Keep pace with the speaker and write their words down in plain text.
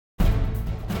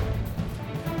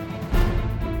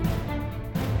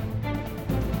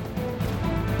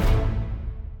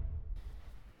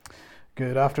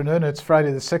Good afternoon. It's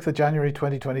Friday the 6th of January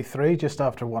 2023, just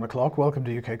after 1 o'clock. Welcome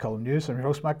to UK Column News. I'm your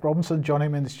host, Mac Robinson.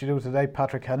 Joining me in the studio today,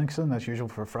 Patrick Henningsen, as usual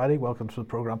for Friday. Welcome to the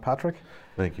programme, Patrick.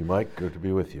 Thank you, Mike. Good to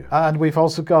be with you. And we've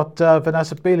also got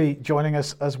Vanessa Beeley joining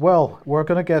us as well. We're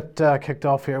going to get kicked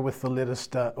off here with the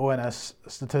latest ONS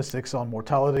statistics on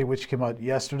mortality, which came out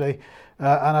yesterday.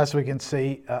 And as we can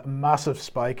see, a massive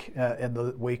spike in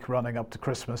the week running up to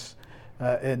Christmas.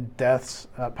 In deaths,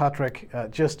 Patrick,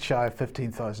 just shy of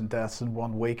 15,000 deaths in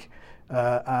 1 week,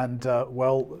 it's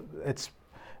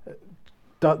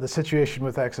the situation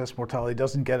with excess mortality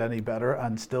doesn't get any better,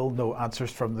 and still no answers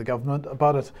from the government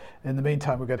about it. In the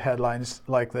meantime, we get headlines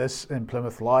like this in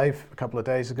Plymouth Live a couple of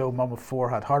days ago. Mum of 4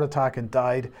 had heart attack and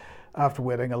died after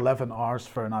waiting 11 hours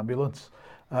for an ambulance.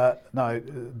 Now,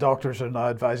 doctors are now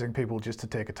advising people just to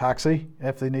take a taxi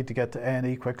if they need to get to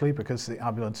A&E quickly because the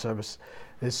ambulance service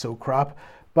is so crap.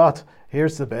 But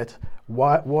here's the bit.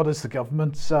 What is the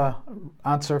government's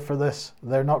answer for this?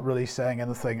 They're not really saying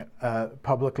anything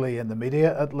publicly in the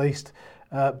media, at least.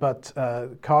 But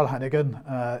Carl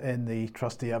Heneghan in the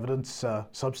Trusty Evidence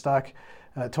Substack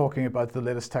talking about the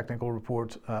latest technical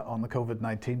report on the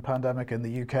COVID-19 pandemic in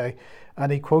the UK.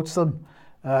 And he quotes them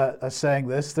as saying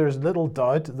this: "There's little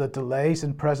doubt that delays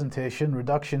in presentation,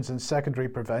 reductions in secondary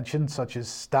prevention such as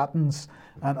statins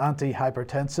and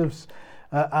antihypertensives,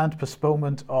 and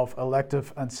postponement of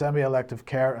elective and semi-elective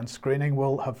care and screening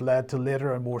will have led to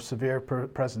later and more severe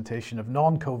presentation of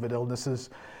non-COVID illnesses,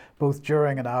 both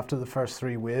during and after the first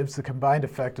 3 waves. The combined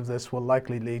effect of this will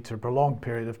likely lead to a prolonged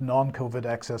period of non-COVID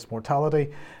excess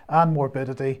mortality and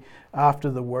morbidity after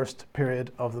the worst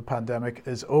period of the pandemic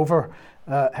is over."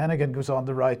 Heneghan goes on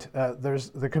to write,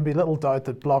 there can be little doubt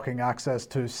that blocking access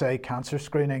to, say, cancer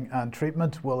screening and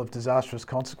treatment will have disastrous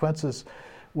consequences,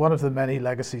 one of the many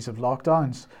legacies of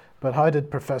lockdowns. But how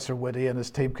did Professor Whitty and his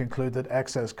team conclude that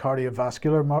excess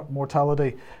cardiovascular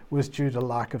mortality was due to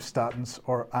lack of statins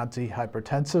or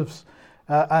antihypertensives?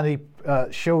 And he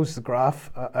shows the graph,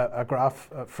 a graph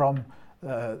from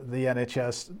the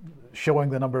NHS showing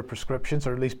the number of prescriptions,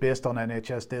 or at least based on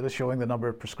NHS data, showing the number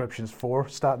of prescriptions for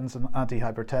statins and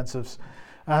antihypertensives.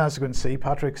 And as you can see,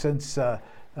 Patrick, since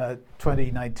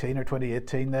 2019 or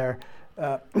 2018 there,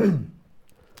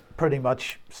 pretty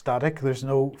much static. There's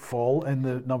no fall in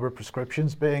the number of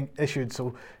prescriptions being issued.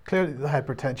 So clearly the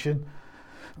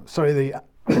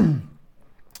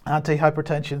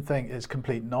anti-hypertension thing is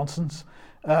complete nonsense.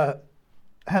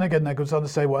 Heneghan then goes on to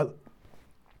say, well,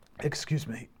 excuse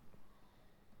me,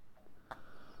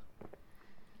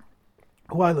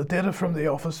 while the data from the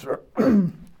Office for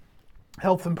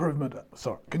Health Improvement,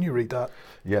 sorry, can you read that?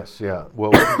 Yes, yeah.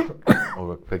 Well,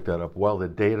 I'll pick that up. While the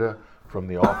data from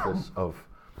the Office of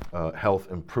Health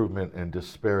Improvement and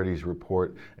Disparities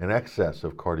report an excess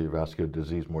of cardiovascular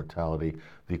disease mortality,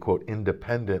 the, quote,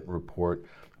 independent report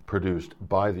produced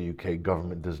by the UK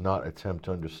government does not attempt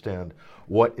to understand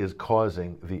what is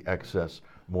causing the excess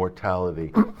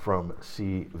mortality from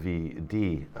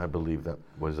CVD. I believe that,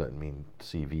 what does that mean?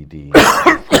 CVD?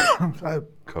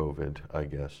 COVID, I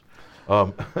guess.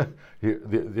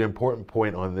 The important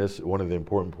point on this, one of the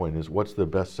important points is, what's the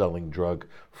best-selling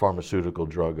pharmaceutical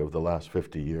drug of the last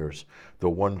 50 years? The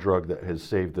one drug that has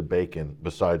saved the bacon,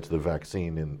 besides the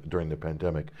vaccine during the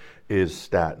pandemic, is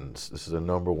statins. This is the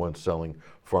number one selling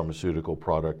pharmaceutical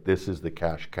product. This is the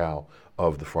cash cow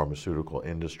of the pharmaceutical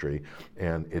industry,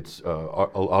 and it's a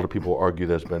lot of people argue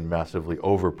that's been massively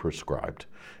overprescribed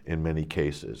in many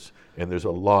cases, and there's a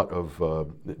lot of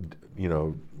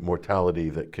mortality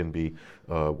that can be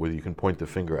where you can point the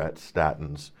finger at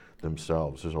statins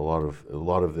themselves. There's a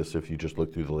lot of this if you just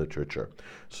look through the literature.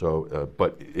 So,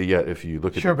 but yet if you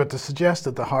look at but to suggest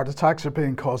that the heart attacks are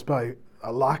being caused by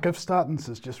a lack of statins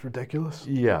is just ridiculous.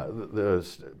 Yeah,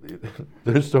 there's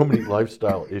so many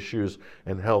lifestyle issues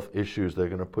and health issues that are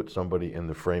going to put somebody in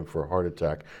the frame for a heart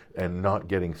attack, and not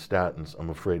getting statins,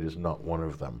 I'm afraid, is not one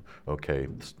of them. Okay,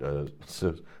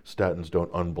 statins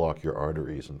don't unblock your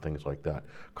arteries and things like that,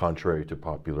 contrary to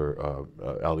popular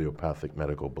allopathic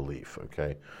medical belief.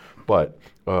 Okay, but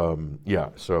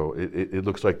so it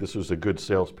looks like this was a good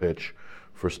sales pitch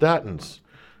for statins.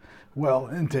 Well,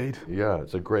 indeed. Yeah,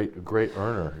 it's a great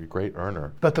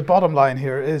earner. But the bottom line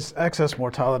here is excess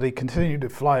mortality continued to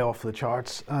fly off the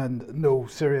charts, and no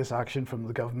serious action from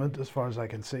the government, as far as I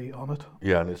can see, on it.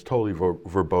 Yeah, and it's totally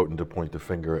verboten to point the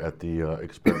finger at the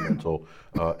experimental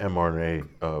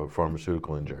mRNA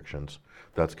pharmaceutical injections.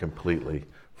 That's completely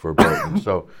verboten.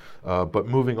 So, but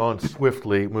moving on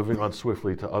swiftly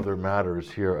to other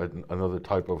matters here, another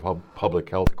type of public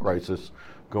health crisis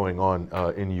going on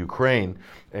in Ukraine.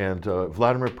 And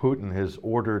Vladimir Putin has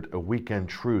ordered a weekend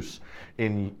truce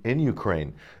in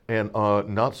Ukraine. And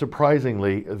not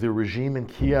surprisingly, the regime in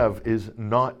Kiev is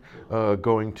not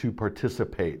going to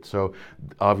participate. So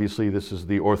obviously this is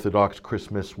the Orthodox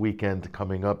Christmas weekend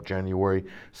coming up, January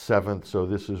 7th. So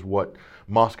this is what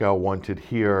Moscow wanted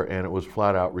here, and it was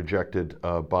flat out rejected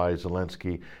by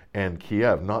Zelensky and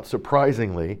Kiev. Not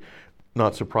surprisingly,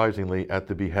 at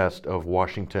the behest of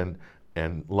Washington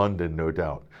and London, no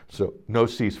doubt. So no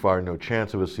ceasefire, no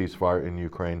chance of a ceasefire in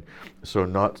Ukraine. So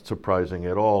not surprising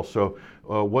at all. So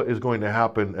what is going to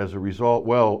happen as a result?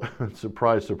 Well,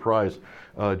 surprise, surprise,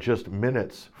 just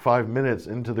 5 minutes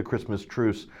into the Christmas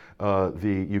truce,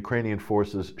 the Ukrainian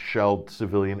forces shelled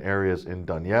civilian areas in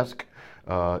Donetsk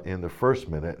in the first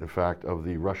minute, in fact, of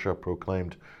the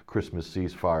Russia-proclaimed Christmas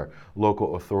ceasefire.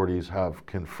 Local authorities have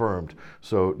confirmed.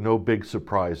 So no big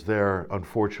surprise there.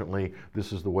 Unfortunately,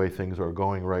 this is the way things are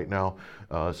going right now.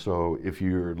 So if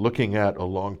you're looking at a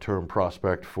long-term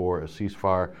prospect for a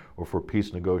ceasefire or for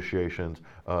peace negotiations,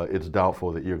 it's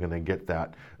doubtful that you're going to get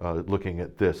that. Looking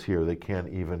at this here, they can't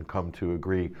even come to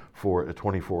agree for a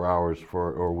 24 hours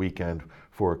or weekend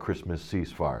for a Christmas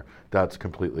ceasefire. That's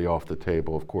completely off the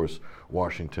table. Of course,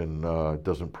 Washington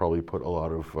doesn't probably put a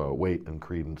lot of weight and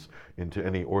credence into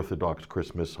any Orthodox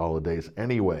Christmas holidays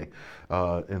anyway.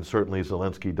 And certainly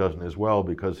Zelensky doesn't as well,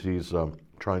 because he's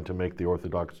trying to make the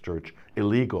Orthodox Church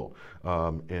illegal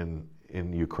in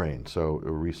Ukraine. So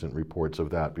recent reports of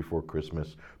that before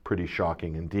Christmas, pretty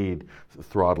shocking indeed,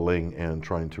 throttling and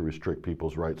trying to restrict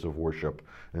people's rights of worship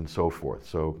and so forth.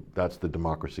 So that's the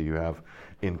democracy you have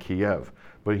in Kiev.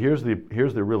 But here's the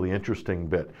really interesting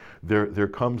bit. There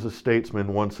comes a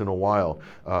statesman once in a while.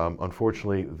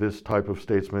 Unfortunately, this type of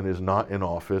statesman is not in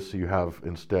office. You have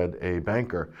instead a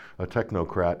banker, a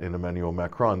technocrat in Emmanuel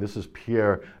Macron. This is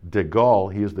Pierre de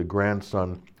Gaulle. He is the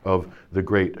grandson of the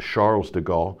great Charles de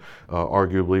Gaulle,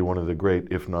 arguably one of the great,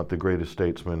 if not the greatest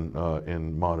statesman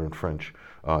in modern French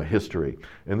history.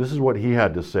 And this is what he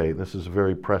had to say. This is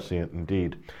very prescient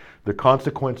indeed. The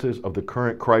consequences of the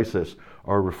current crisis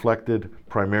are reflected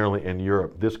primarily in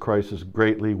Europe. This crisis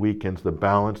greatly weakens the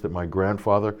balance that my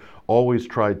grandfather always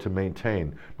tried to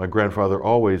maintain. My grandfather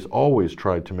always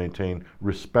tried to maintain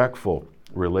respectful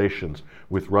relations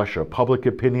with Russia. Public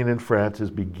opinion in France is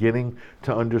beginning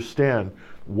to understand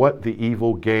what the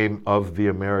evil game of the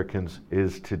Americans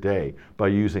is today. By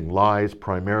using lies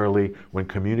primarily when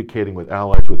communicating with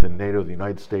allies within NATO, the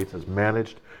United States has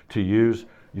managed to use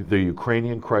the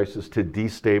Ukrainian crisis to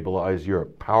destabilize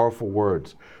Europe. Powerful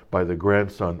words by the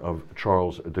grandson of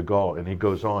Charles de Gaulle. And he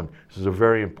goes on. This is a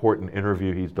very important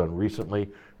interview he's done recently.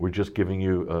 We're just giving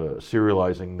you,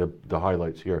 serializing the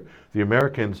highlights here. The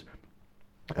Americans,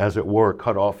 as it were,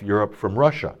 cut off Europe from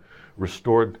Russia,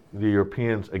 restored the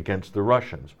Europeans against the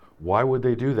Russians. Why would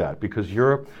they do that? Because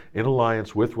Europe, in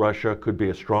alliance with Russia, could be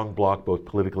a strong bloc both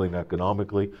politically and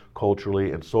economically,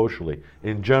 culturally and socially.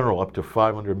 In general, up to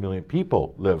 500 million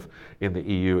people live in the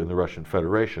EU and the Russian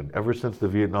Federation. Ever since the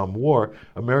Vietnam War,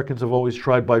 Americans have always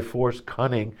tried by force,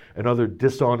 cunning, and other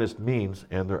dishonest means,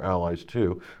 and their allies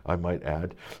too, I might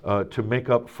add, to make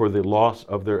up for the loss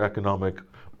of their economic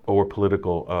or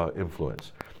political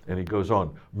influence. And he goes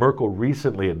on. Merkel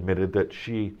recently admitted that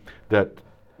she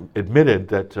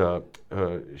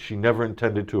never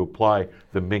intended to apply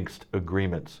the Minsk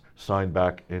agreements signed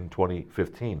back in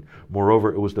 2015.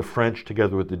 Moreover, it was the French,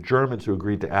 together with the Germans, who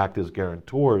agreed to act as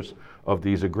guarantors of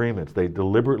these agreements. They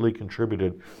deliberately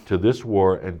contributed to this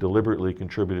war and deliberately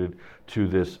contributed to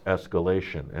this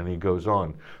escalation. And he goes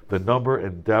on. The number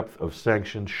and depth of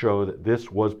sanctions show that this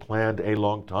was planned a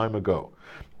long time ago,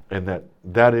 and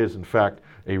that is, in fact,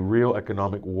 a real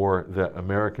economic war that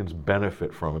Americans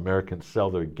benefit from. Americans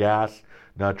sell their gas,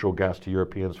 natural gas, to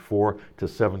Europeans 4 to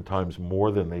 7 times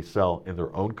more than they sell in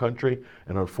their own country.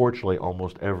 And unfortunately,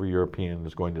 almost every European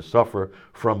is going to suffer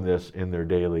from this in their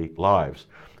daily lives.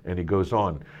 And he goes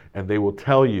on, and they will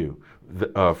tell you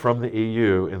from the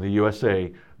EU and the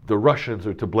USA, the Russians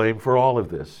are to blame for all of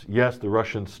this. Yes, the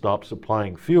Russians stopped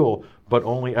supplying fuel, but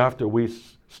only after we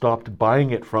stopped buying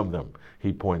it from them,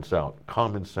 he points out.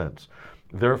 Common sense.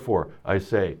 Therefore, I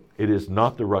say, it is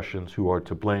not the Russians who are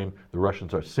to blame. The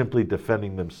Russians are simply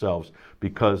defending themselves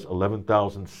because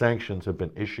 11,000 sanctions have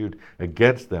been issued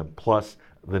against them, plus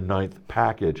the 9th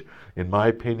package. In my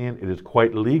opinion, it is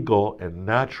quite legal and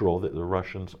natural that the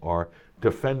Russians are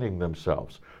defending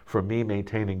themselves. For me,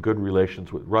 maintaining good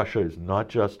relations with Russia is not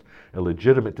just a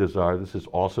legitimate desire, this is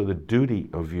also the duty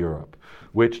of Europe,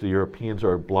 which the Europeans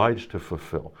are obliged to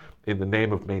fulfill. in the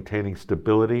name of maintaining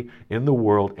stability in the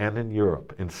world and in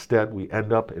Europe. Instead, we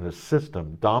end up in a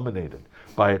system dominated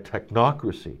by a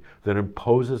technocracy that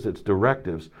imposes its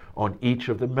directives on each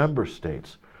of the member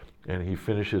states. And he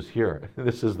finishes here.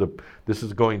 This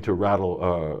is going to rattle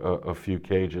a few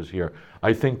cages here.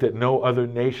 I think that no other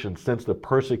nation since the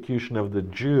persecution of the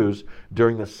Jews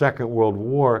during the Second World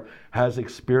War has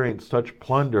experienced such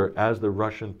plunder as the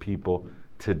Russian people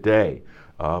today.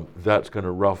 That's going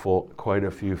to ruffle quite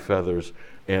a few feathers,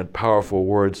 and powerful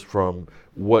words from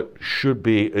what should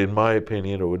be, in my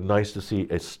opinion, it would be nice to see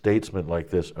a statesman like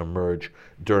this emerge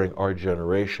during our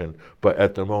generation, but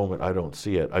at the moment I don't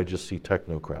see it. I just see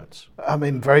technocrats. I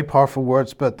mean, very powerful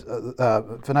words, but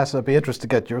Vanessa, I'd be interested to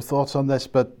get your thoughts on this,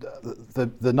 but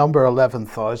the number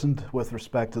 11,000 with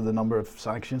respect to the number of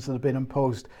sanctions that have been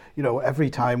imposed, you know, every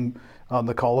time on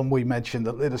the column we mentioned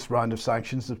the latest round of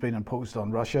sanctions that's been imposed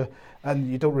on Russia, and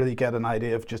you don't really get an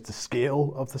idea of just the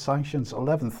scale of the sanctions.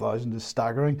 11,000 is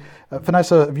staggering.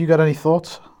 Vanessa, have you got any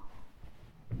thoughts?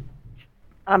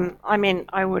 I mean,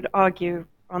 I would argue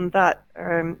on that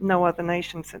no other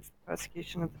nation since the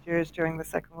persecution of the Jews during the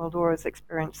Second World War has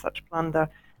experienced such plunder.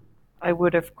 I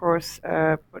would, of course,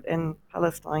 put in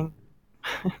Palestine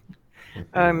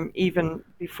even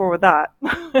before that.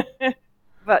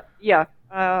 But yeah,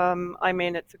 I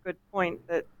mean, it's a good point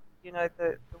that, you know,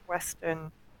 the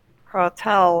Western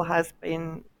cartel has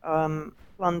been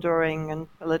plundering and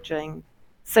pillaging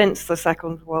since the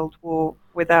Second World War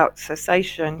without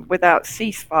cessation, without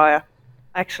ceasefire,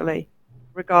 actually,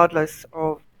 regardless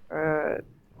of,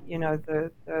 you know,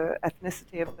 the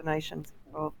ethnicity of the nations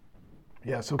involved.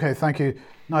 Yes, okay, thank you.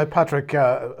 Now, Patrick,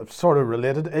 sort of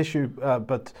related issue,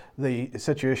 but the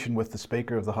situation with the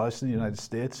Speaker of the House in the United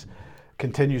States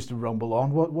continues to rumble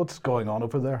on. What's going on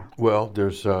over there? Well,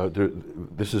 this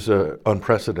is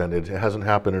unprecedented. It hasn't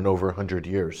happened in over 100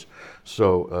 years.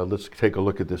 So let's take a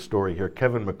look at this story here.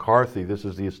 Kevin McCarthy, this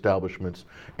is the establishment's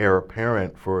heir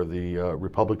apparent for the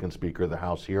Republican Speaker of the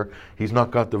House here. He's not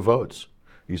got the votes.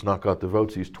 He's not got the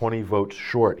votes. He's 20 votes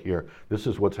short here. This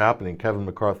is what's happening. Kevin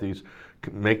McCarthy's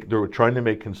they were trying to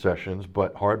make concessions,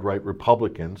 but hard right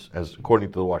Republicans, as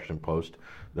according to the Washington Post,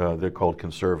 they're called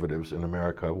conservatives in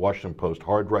America. Washington Post,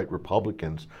 hard right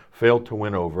Republicans failed to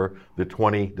win over the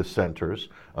 20 dissenters,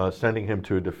 sending him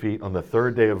to a defeat on the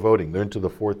third day of voting. They're into the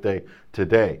fourth day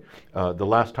today. The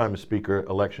last time a speaker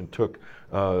election took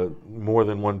more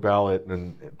than one ballot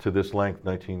and to this length,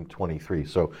 1923.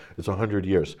 So it's 100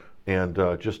 years. And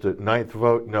just a ninth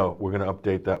vote? No, we're going to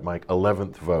update that, Mike.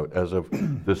 11th vote as of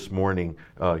this morning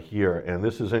here. And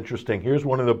this is interesting. Here's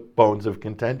one of the bones of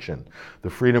contention.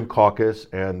 The Freedom Caucus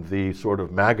and the sort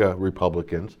of MAGA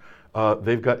Republicans,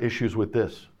 they've got issues with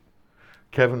this.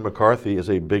 Kevin McCarthy is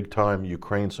a big-time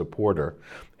Ukraine supporter,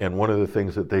 and one of the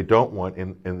things that they don't want,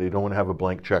 and they don't want to have a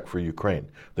blank check for Ukraine.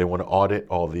 They want to audit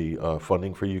all the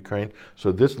funding for Ukraine.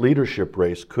 So this leadership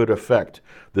race could affect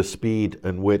the speed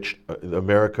in which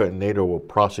America and NATO will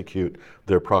prosecute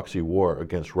their proxy war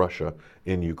against Russia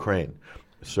in Ukraine.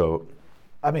 So,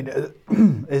 I mean,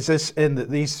 is this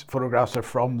these photographs are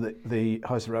from the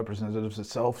House of Representatives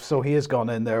itself? So he has gone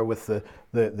in there with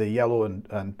the yellow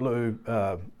and blue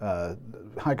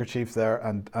handkerchief there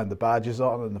and the badges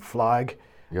on and the flag.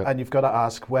 Yep. And you've got to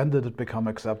ask, when did it become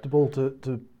acceptable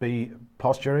to be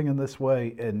posturing in this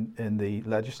way in the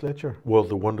legislature? Well,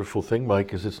 the wonderful thing,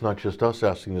 Mike, is it's not just us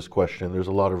asking this question. There's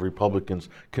a lot of Republicans,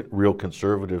 real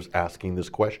conservatives, asking this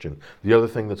question. The other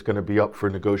thing that's going to be up for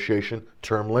negotiation,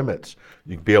 term limits.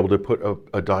 You'd be able to put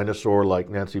a dinosaur like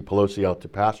Nancy Pelosi out to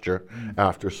pasture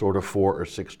after sort of 4 or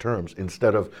 6 terms,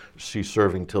 instead of she's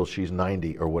serving till she's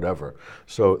 90 or whatever.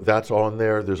 So that's on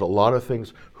there. There's a lot of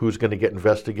things. Who's going to get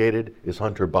investigated? Is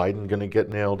Hunter Biden going to get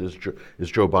nailed? Is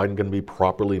Joe Biden going to be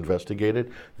properly investigated?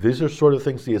 These are sort of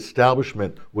things the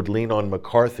establishment would lean on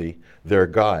McCarthy, their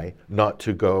guy, not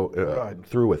to go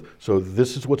through with. So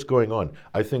this is what's going on.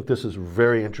 I think this is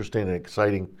very interesting and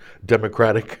exciting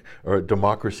democratic or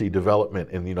democracy development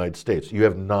in the United States. You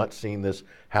have not seen this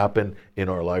happen in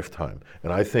our lifetime,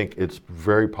 and I think it's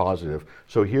very positive.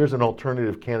 So here's an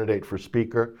alternative candidate for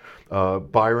Speaker,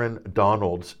 Byron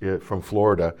Donalds from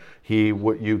Florida.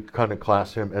 You kind of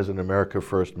class him as an America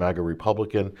First MAGA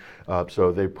Republican,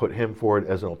 so they put him forward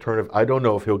as an alternative. I don't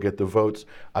know if he'll get the votes.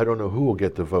 I don't know who will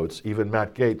get the votes. Even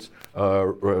Matt Gaetz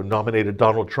nominated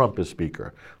Donald Trump as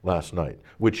Speaker last night,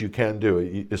 which you can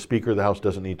do. A Speaker of the House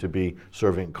doesn't need to be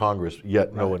serving Congress,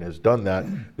 yet no one has done that.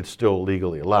 It's still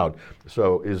legally allowed.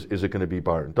 So is it going to be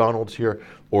Byron Donalds here,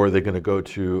 or are they going to go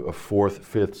to a 4th,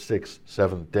 5th, 6th,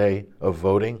 7th day of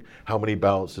voting How many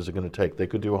ballots is it going to take? They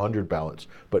could do 100 ballots,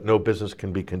 but no business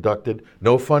can be conducted,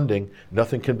 no funding,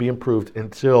 nothing can be improved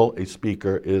until a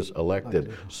speaker is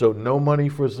elected. So no money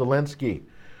for Zelensky.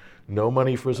 No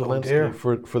money for Zelensky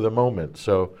for the moment.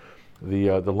 So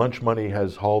the lunch money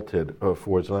has halted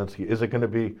for Zelensky. Is it going to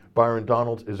be Byron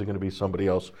Donalds? Is it going to be somebody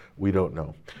else? We don't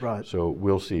know. Right. So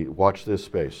we'll see. Watch this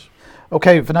space.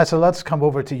 Okay, Vanessa, let's come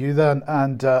over to you then.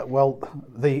 And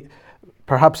the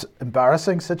perhaps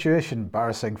embarrassing situation,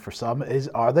 embarrassing for some,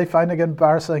 are they finding it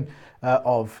embarrassing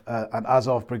of an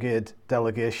Azov Brigade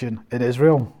delegation in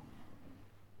Israel?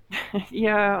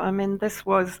 Yeah, I mean, this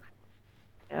was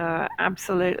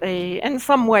absolutely, in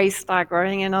some ways,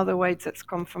 staggering. In other ways, it's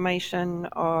confirmation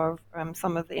of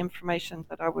some of the information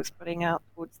that I was putting out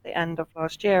towards the end of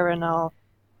last year, and I'll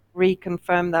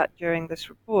reconfirm that during this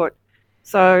report.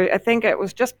 So I think it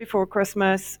was just before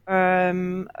Christmas,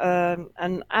 an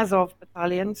Azov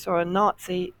battalion, so a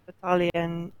Nazi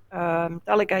battalion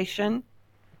delegation,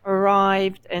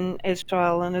 arrived in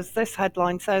Israel, and as this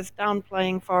headline says,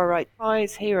 downplaying far-right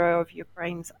ties, hero of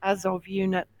Ukraine's Azov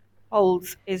unit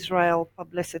holds Israel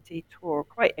publicity tour.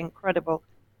 Quite incredible.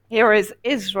 Here is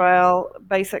Israel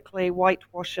basically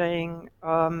whitewashing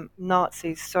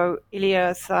Nazis. So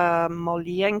Ilya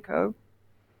Samolyenko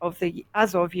of the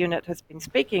Azov unit has been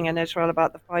speaking in Israel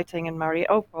about the fighting in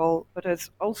Mariupol, but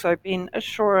has also been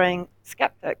assuring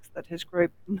skeptics that his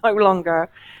group no longer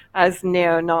has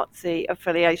neo-Nazi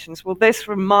affiliations. Well, this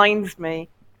reminds me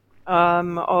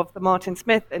of the Martin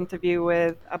Smith interview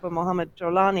with Abu Mohammed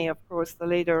Jolani, of course, the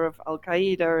leader of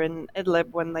Al-Qaeda in Idlib,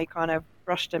 when they kind of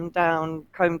brushed him down,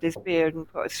 combed his beard, and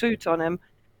put a suit on him.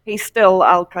 He's still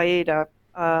Al-Qaeda,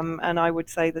 and I would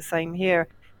say the same here.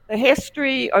 The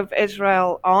history of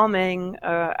Israel arming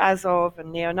Azov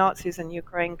and neo-Nazis in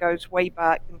Ukraine goes way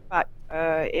back. In fact,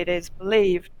 it is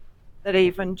believed that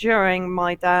even during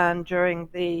Maidan, during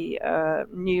the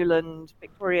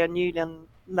Victoria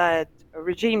Nuland-led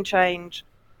regime change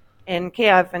in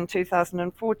Kiev in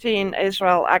 2014,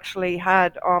 Israel actually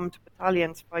had armed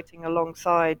battalions fighting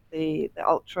alongside the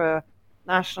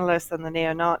ultra-nationalists and the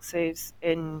neo-Nazis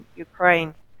in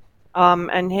Ukraine.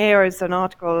 And here is an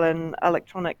article in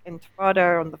Electronic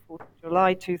Intifada on the 4th of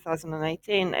July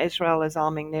 2018. Israel is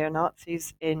arming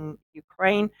neo-Nazis in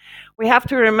Ukraine. We have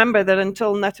to remember that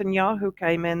until Netanyahu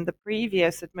came in, the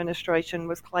previous administration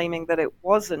was claiming that it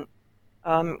wasn't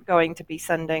going to be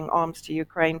sending arms to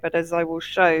Ukraine. But as I will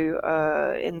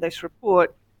show in this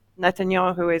report,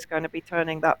 Netanyahu is going to be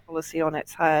turning that policy on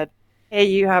its head. Here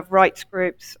you have rights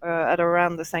groups at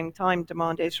around the same time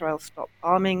demand Israel stop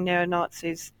arming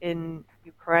neo-Nazis in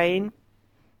Ukraine.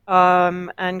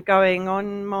 And going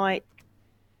on, Mike.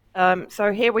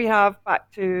 So here we have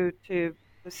back to the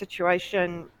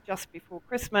situation just before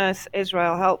Christmas.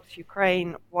 Israel helps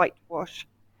Ukraine whitewash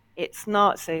its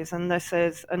Nazis. And this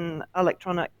is an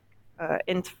Electronic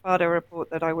Intifada report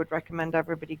that I would recommend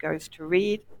everybody goes to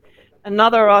read.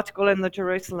 Another article in the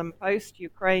Jerusalem Post,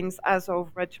 Ukraine's Azov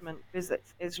regiment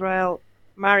visits Israel.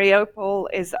 Mariupol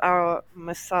is our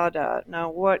Masada.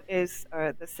 Now, what is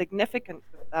the significance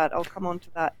of that? I'll come on to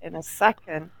that in a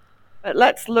second. But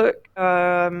let's look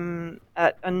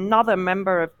at another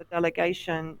member of the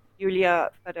delegation,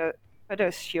 Yulia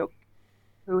Fedosyuk,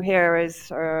 who here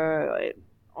is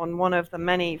on one of the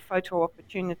many photo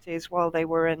opportunities while they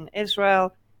were in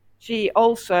Israel. She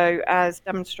also, as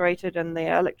demonstrated in the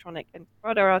Electronic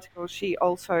Intifada article, she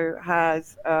also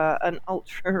has an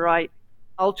ultra-right,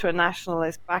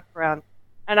 ultra-nationalist background.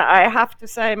 And I have to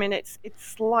say, I mean, it's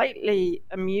slightly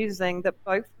amusing that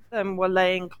both of them were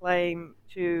laying claim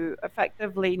to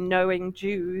effectively knowing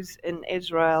Jews in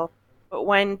Israel, but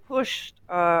when pushed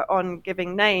on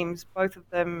giving names, both of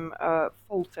them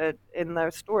faltered in their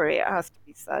story, it has to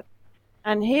be said.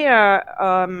 And here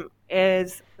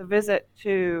is the visit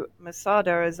to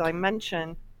Masada, as I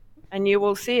mentioned, and you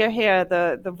will see here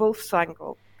the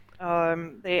Wolfsangel,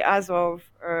 the Azov,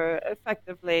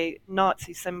 effectively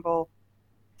Nazi symbol,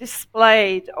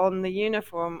 displayed on the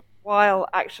uniform while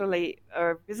actually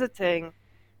visiting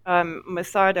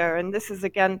Masada. And this is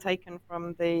again taken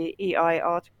from the EI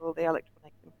article, the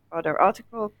Electronic Intifada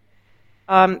article.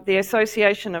 The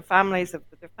Association of Families of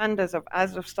the Defenders of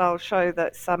Azovstal show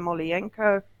that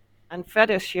Samolyenko and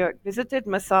Fedosyuk visited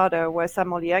Masada, where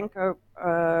Samolyenko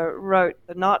wrote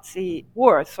the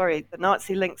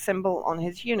Nazi-linked symbol on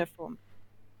his uniform.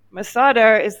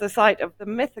 Masada is the site of the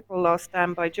mythical last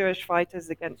stand by Jewish fighters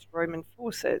against Roman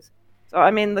forces. So,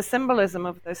 I mean, the symbolism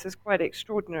of this is quite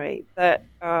extraordinary, that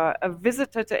a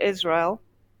visitor to Israel,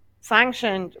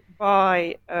 sanctioned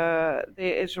by the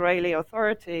Israeli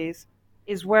authorities,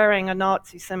 is wearing a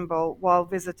Nazi symbol while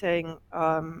visiting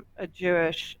a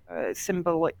Jewish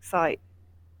symbolic site.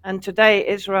 And today,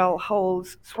 Israel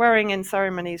holds swearing-in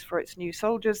ceremonies for its new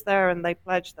soldiers there, and they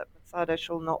pledge that Masada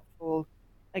shall not fall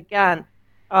again.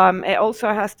 It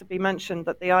also has to be mentioned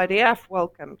that the IDF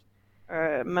welcomed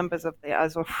members of the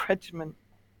Azov regiment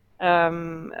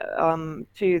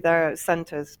to their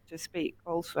centers to speak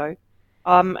also.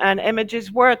 And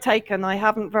images were taken. I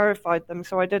haven't verified them,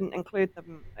 so I didn't include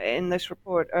them in this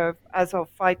report, of Azov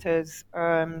fighters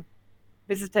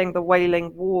visiting the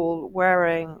Wailing Wall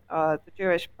wearing the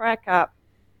Jewish prayer cap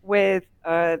with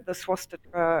the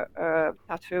swastika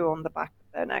tattoo on the back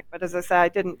of their neck. But as I say, I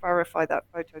didn't verify that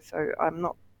photo, so I'm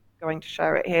not going to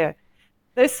share it here.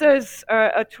 This is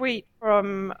a tweet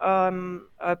from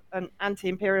an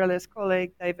anti-imperialist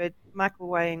colleague, David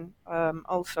McElwain,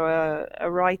 also a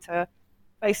writer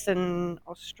based in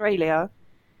Australia,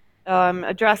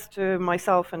 addressed to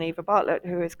myself and Eva Bartlett,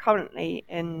 who is currently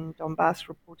in Donbass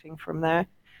reporting from there.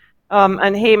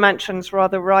 And he mentions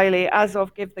rather wryly,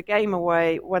 Azov give the game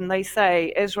away when they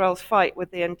say Israel's fight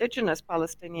with the indigenous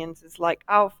Palestinians is like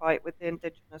our fight with the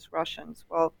indigenous Russians.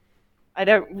 Well, I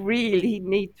don't really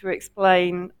need to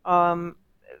explain the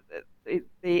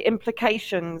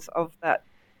implications of that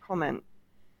comment.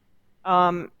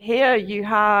 Here you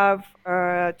have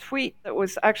a tweet that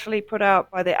was actually put out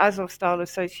by the Azovstal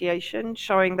Association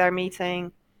showing their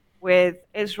meeting with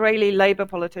Israeli Labour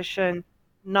politician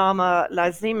Naama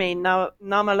Lazimi. Now,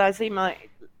 Naama Lazimi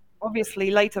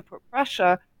obviously later put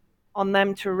pressure on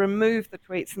them to remove the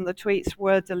tweets, and the tweets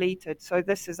were deleted. So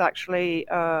this is actually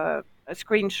a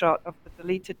screenshot of the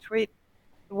deleted tweet.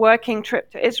 The working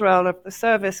trip to Israel of the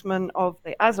serviceman of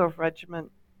the Azov regiment,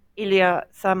 Ilya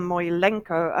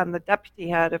Samoilenko, and the deputy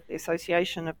head of the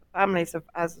Association of the Families of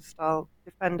Azovstal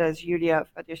Defenders, Yulia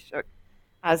Fedishuk,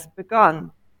 has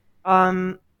begun.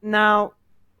 Now,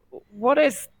 what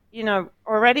is,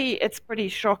 already it's pretty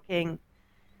shocking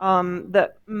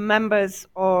that members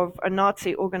of a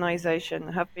Nazi organization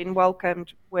have been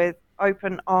welcomed with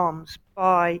open arms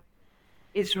by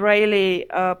Israeli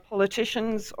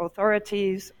politicians,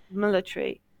 authorities,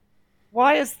 military.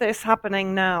 Why is this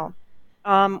happening now?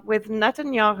 With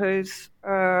Netanyahu's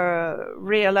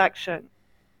re-election,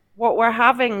 what we're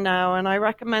having now, and I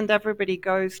recommend everybody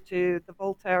goes to the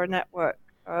Voltaire Network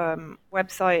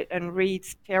website and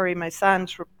reads Thierry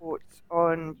Meyssan's reports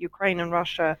on Ukraine and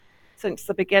Russia since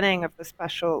the beginning of the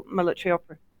special military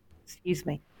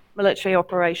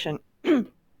operation.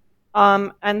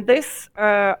 And this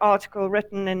article,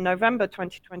 written in November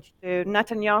 2022,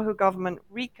 Netanyahu government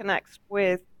reconnects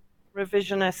with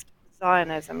revisionist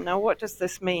Zionism. Now, what does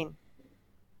this mean?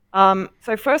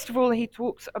 So first of all, he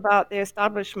talks about the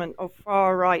establishment of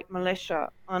far-right militia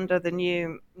under the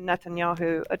new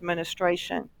Netanyahu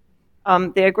administration.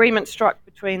 The agreement struck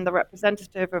between the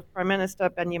representative of Prime Minister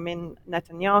Benjamin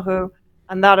Netanyahu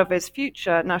and that of his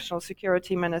future National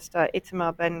Security Minister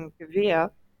Itamar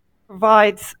Ben-Gvir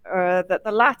provides that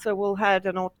the latter will head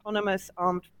an autonomous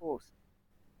armed force.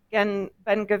 Again,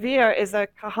 Ben-Gvir is a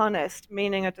Kahanist,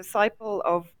 meaning a disciple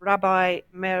of Rabbi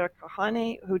Meir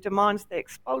Kahane, who demands the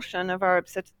expulsion of Arab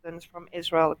citizens from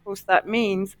Israel. Of course, that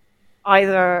means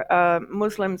either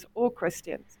Muslims or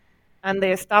Christians, and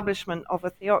the establishment of a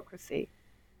theocracy.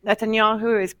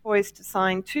 Netanyahu is poised to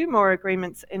sign 2 more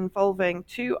agreements involving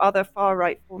 2 other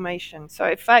far-right formations, so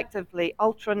effectively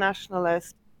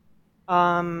ultra-nationalist,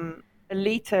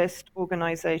 elitist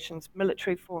organizations,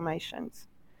 military formations.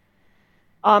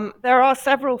 There are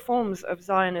several forms of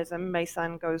Zionism,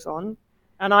 Meyssan goes on,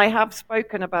 and I have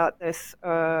spoken about this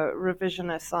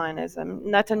revisionist Zionism.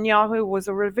 Netanyahu was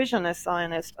a revisionist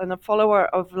Zionist and a follower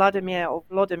of Vladimir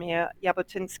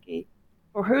Jabotinsky,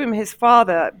 for whom his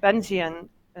father, Benjamin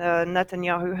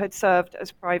Netanyahu, had served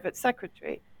as private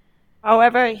secretary.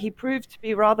 However, he proved to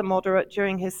be rather moderate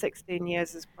during his 16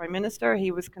 years as prime minister.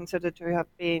 He was considered to have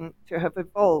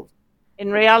evolved.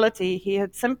 In reality, he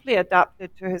had simply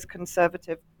adapted to his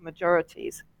conservative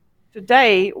majorities.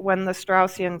 Today, when the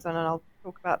Straussians, and I'll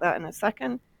talk about that in a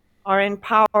second, are in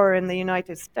power in the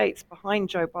United States behind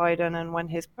Joe Biden, and when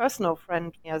his personal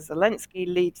friend Zelensky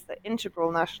leads the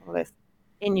integral nationalists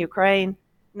in Ukraine,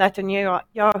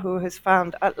 Netanyahu has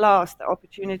found at last the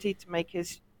opportunity to make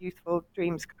his youthful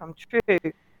dreams come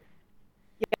true.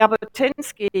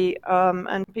 Jabotinsky,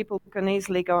 and people can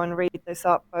easily go and read this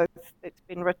up, both it's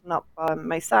been written up by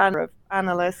Meyssan of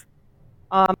analysts,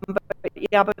 but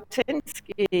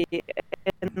Jabotinsky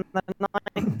in the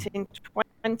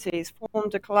 1920s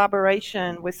formed a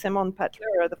collaboration with Simon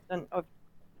Petlura,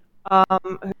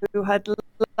 who had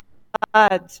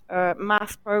led a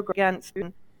mass program against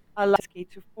Zelensky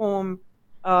to form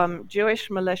Jewish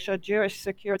militia, Jewish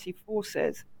security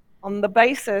forces, on the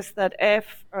basis that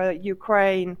if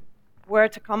Ukraine were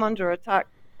to come under attack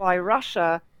by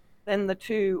Russia, then the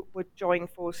two would join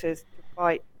forces to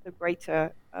fight the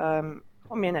greater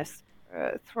communist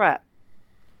threat.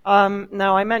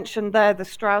 Now, I mentioned there the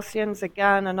Straussians,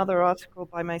 again, another article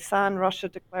by Maisan. Russia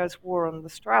declares war on the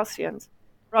Straussians.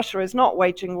 Russia is not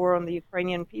waging war on the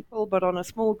Ukrainian people, but on a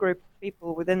small group of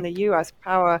people within the US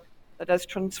power that has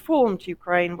transformed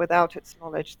Ukraine without its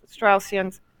knowledge. The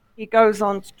Straussians. He goes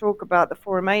on to talk about the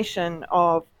formation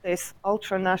of this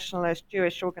ultra-nationalist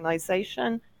Jewish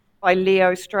organization by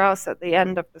Leo Strauss at the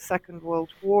end of the Second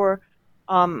World War.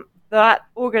 That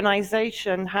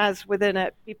organization has within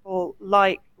it people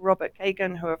like Robert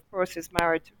Kagan, who of course is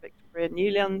married to Victoria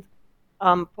Nuland,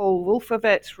 Paul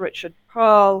Wolfowitz, Richard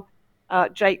Perle,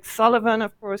 Jake Sullivan,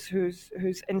 of course, who's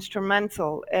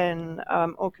instrumental in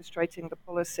orchestrating the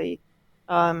policy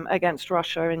against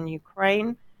Russia in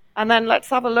Ukraine. And then let's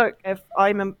have a look if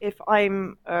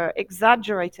I'm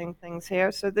exaggerating things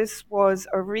here. So this was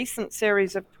a recent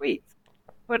series of tweets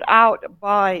put out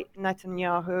by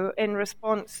Netanyahu in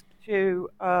response to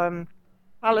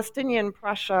Palestinian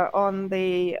pressure on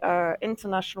the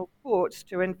international courts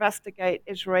to investigate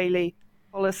Israeli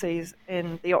policies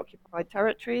in the occupied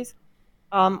territories.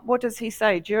 What does he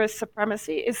say? Jewish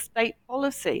supremacy is state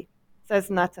policy, says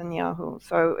Netanyahu.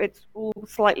 So it's all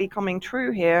slightly coming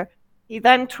true here. He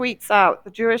then tweets out,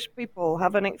 the Jewish people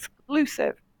have an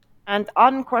exclusive and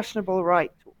unquestionable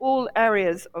right to all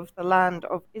areas of the land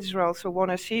of Israel. So one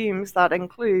assumes that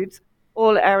includes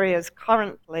all areas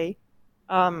currently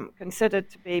considered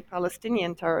to be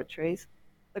Palestinian territories.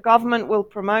 The government will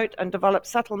promote and develop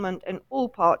settlement in all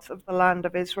parts of the land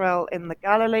of Israel, in the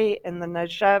Galilee, in the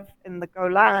Negev, in the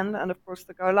Golan, and of course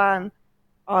the Golan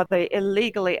are the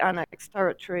illegally annexed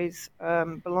territories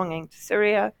belonging to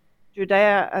Syria,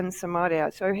 Judea, and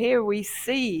Samaria. So here we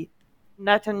see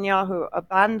Netanyahu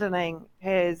abandoning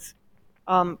his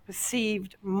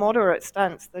perceived moderate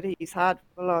stance that he's had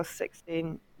for the last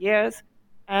 16 years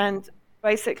and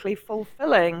basically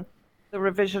fulfilling the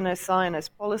revisionist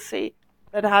Zionist policy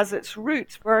that has its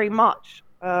roots very much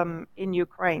in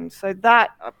Ukraine. So that,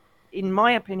 in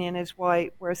my opinion, is why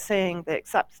we're seeing the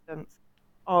acceptance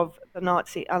of the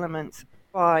Nazi elements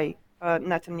by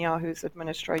Netanyahu's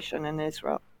masculine in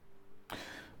Israel.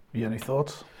 You any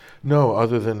thoughts? No,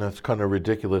 other than that's kind of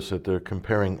ridiculous that they're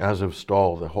comparing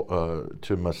Azovstal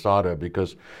to Masada,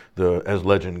 because as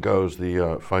legend goes,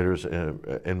 the fighters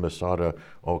in Masada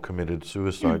all committed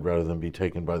suicide rather than be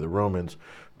taken by the Romans.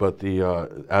 But the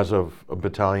Azov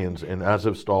battalions in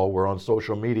Azovstal were on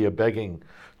social media begging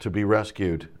to be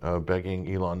rescued,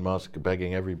 begging Elon Musk,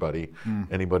 begging everybody,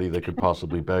 anybody they could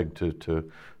possibly beg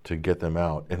to get them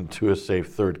out into a safe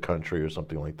third country or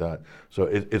something like that. So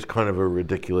it's kind of a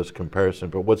ridiculous comparison.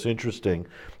 But what's interesting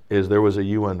is there was a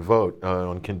UN vote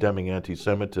on condemning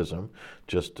anti-Semitism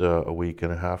just a week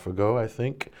and a half ago, I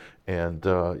think. And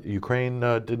Ukraine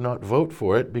did not vote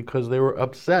for it because they were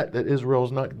upset that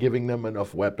Israel's not giving them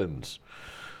enough weapons.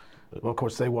 Well, of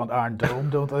course, they want Iron Dome,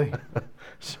 don't they?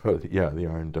 So, yeah, the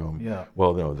Iron Dome. Yeah.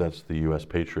 Well, no, that's the U.S.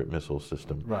 Patriot missile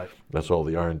system. Right. That's all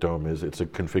the Iron Dome is. It's a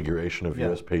configuration of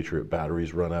U.S. Patriot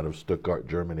batteries run out of Stuttgart,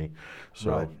 Germany.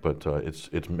 So, right. But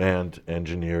it's manned,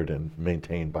 engineered, and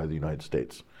maintained by the United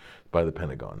States, by the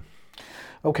Pentagon.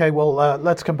 Okay, well,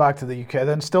 let's come back to the UK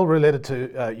then. Still related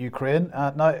to Ukraine.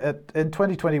 Now, in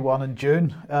 2021, in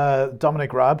June,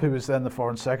 Dominic Raab, who was then the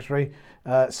Foreign Secretary,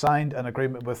 signed an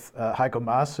agreement with Heiko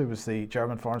Maas, who was the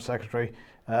German Foreign Secretary.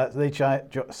 They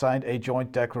signed a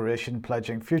joint declaration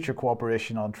pledging future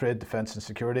cooperation on trade, defence and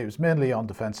security. It was mainly on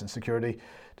defence and security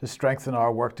to strengthen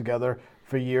our work together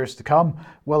for years to come.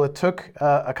 Well, it took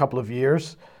a couple of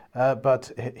years,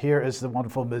 but here is the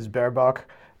wonderful Ms. Baerbock,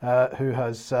 who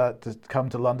has come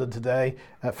to London today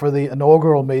for the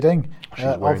inaugural meeting.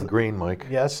 She's wearing green, Mike.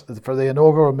 Yes, for the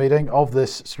inaugural meeting of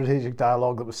this strategic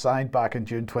dialogue that was signed back in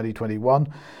June 2021.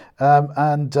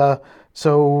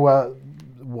 So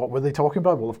what were they talking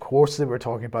about? Well, of course they were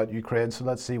talking about Ukraine. So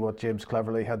let's see what James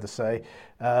Cleverly had to say.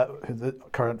 The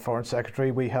current Foreign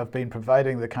Secretary, we have been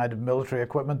providing the kind of military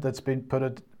equipment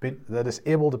that is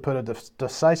able to put a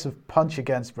decisive punch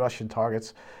against Russian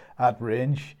targets at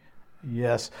range.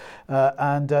 Yes,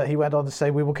 and he went on to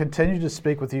say, we will continue to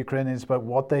speak with the Ukrainians about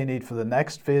what they need for the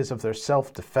next phase of their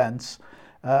self-defense,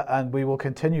 and we will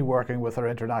continue working with our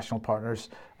international partners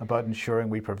about ensuring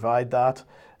we provide that.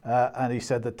 And he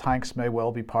said that tanks may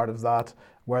well be part of that,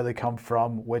 where they come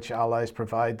from, which allies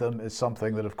provide them, is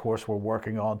something that, of course, we're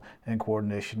working on in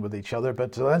coordination with each other.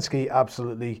 But Zelensky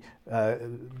absolutely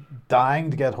dying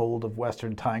to get hold of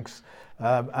Western tanks.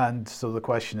 And so the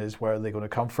question is, where are they going to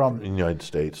come from? In the United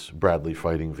States, Bradley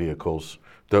fighting vehicles,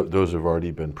 those have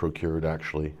already been procured,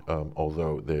 actually,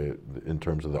 although in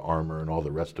terms of the armor and all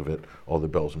the rest of it, all the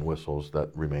bells and whistles, that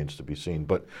remains to be seen.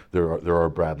 But there are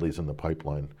Bradleys in the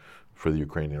pipeline for the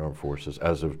Ukrainian armed forces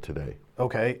as of today.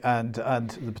 Okay, and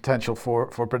the potential for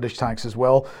British tanks as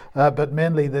well. But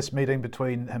mainly this meeting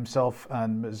between himself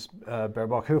and Ms.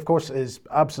 Baerbock, who of course is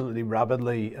absolutely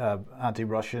rabidly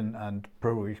anti-Russian and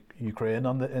pro-Ukraine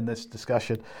in this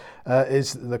discussion,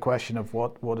 is the question of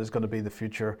what is going to be the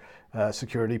future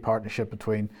security partnership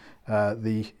between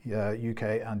the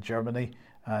UK and Germany.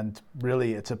 And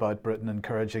really, it's about Britain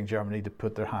encouraging Germany to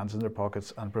put their hands in their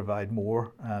pockets and provide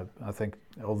more. I think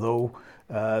although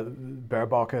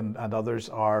Baerbock and others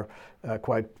are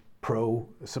quite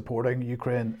pro-supporting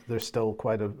Ukraine, there's still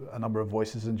quite a number of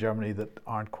voices in Germany that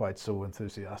aren't quite so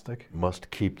enthusiastic. Must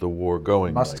keep the war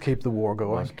going. Must keep the war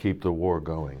going. Must keep the war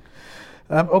going.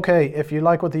 Okay, if you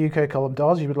like what the UK Column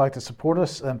does, you would like to support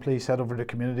us, then please head over to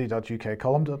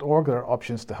community.ukcolumn.org. There are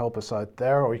options to help us out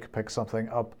there, or you can pick something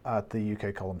up at the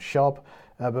UK Column shop.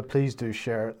 But please do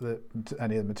share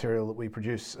any of the material that we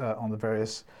produce on the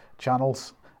various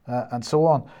channels and so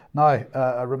on. Now,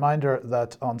 a reminder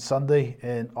that on Sunday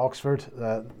in Oxford,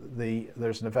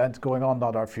 there's an event going on,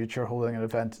 Not Our Future, holding an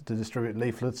event to distribute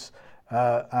leaflets,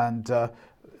 and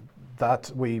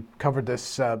that we covered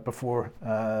this before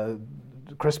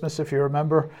Christmas, if you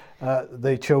remember.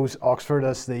 They chose Oxford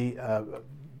as the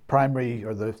primary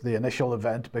or the initial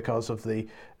event because of the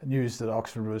news that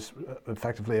Oxford was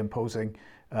effectively imposing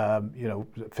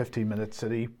 15-minute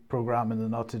city program in the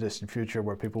not too distant future,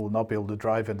 where people will not be able to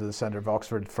drive into the centre of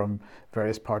Oxford from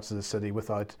various parts of the city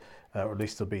without, or at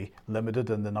least they'll be limited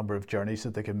in the number of journeys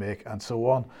that they can make and so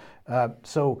on.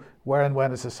 So where and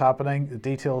when is this happening? The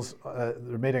details,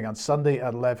 they're meeting on Sunday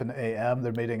at 11 a.m.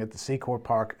 They're meeting at the Seacourt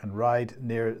Park and Ride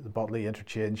near the Botley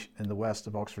Interchange in the west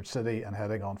of Oxford City and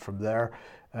heading on from there.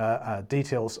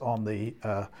 Details on the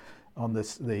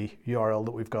URL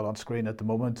that we've got on screen at the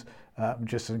moment.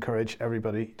 Just encourage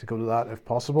everybody to go to that if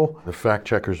possible. The fact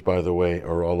checkers, by the way,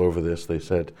 are all over this. They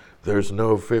said there's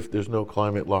no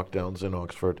climate lockdowns in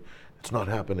Oxford. It's not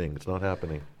happening. It's not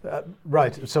happening.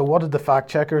 Right. So what did the fact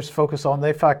checkers focus on?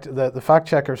 The fact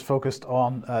checkers focused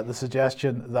on the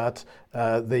suggestion that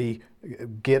the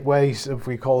gateways, if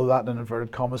we call that in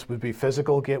inverted commas, would be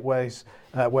physical gateways,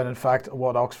 when in fact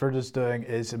what Oxford is doing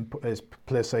is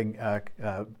placing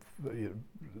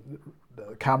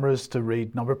cameras to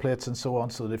read number plates and so on,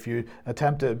 so that if you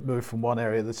attempt to move from one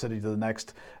area of the city to the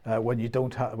next, when you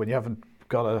haven't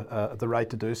got the right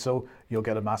to do so, you'll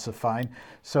get a massive fine.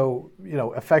 So,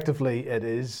 effectively it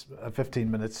is a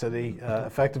 15-minute city.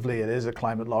 Effectively it is a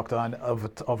climate lockdown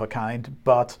of a kind,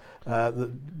 but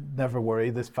never worry,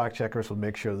 this fact checkers will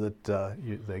make sure that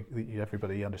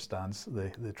everybody understands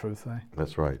the truth.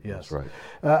 That's right. Yes. That's right.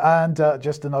 And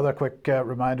just another quick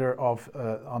reminder of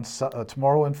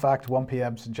tomorrow, in fact, 1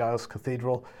 p.m. St Giles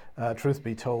Cathedral, Truth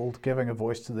Be Told, giving a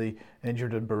voice to the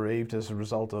injured and bereaved as a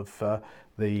result of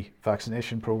the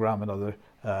vaccination programme and other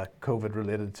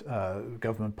COVID-related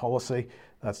government policy.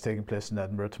 That's taking place in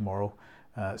Edinburgh tomorrow,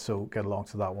 so get along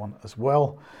to that one as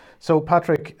well. So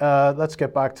Patrick, let's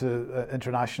get back to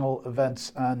international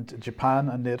events and Japan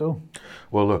and NATO.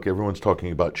 Well, look, everyone's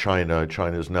talking about China.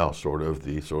 China is now sort of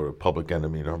public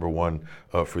enemy number one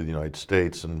for the United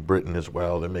States and Britain as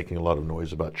well. They're making a lot of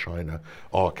noise about China.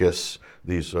 AUKUS,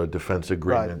 these defense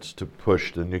agreements to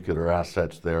push the nuclear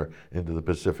assets there into the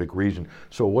Pacific region.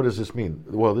 So what does this mean?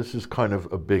 Well, this is kind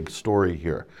of a big story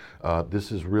here.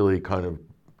 This is really kind of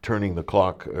turning the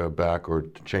clock back or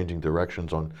changing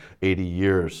directions on 80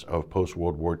 years of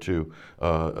post-World War II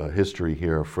history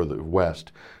here for the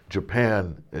West.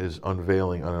 Japan is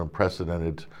unveiling an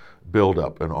unprecedented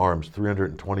buildup in arms,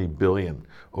 $320 billion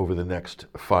over the next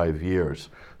 5 years.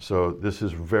 So this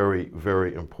is very,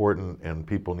 very important, and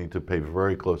people need to pay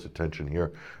very close attention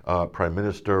here. Prime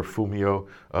Minister Fumio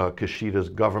Kishida's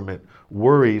government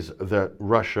worries that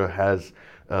Russia has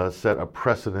set a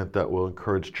precedent that will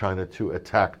encourage China to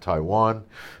attack Taiwan,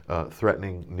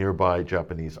 threatening nearby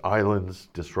Japanese islands,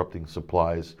 disrupting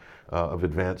supplies of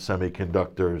advanced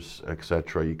semiconductors,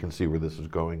 etc. You can see where this is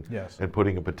going. Yes. And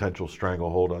putting a potential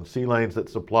stranglehold on sea lanes that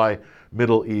supply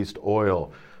Middle East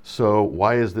oil. So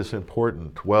why is this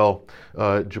important? Well,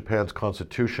 Japan's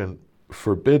constitution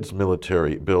forbids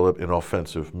military buildup in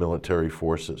offensive military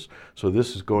forces. So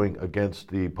this is going against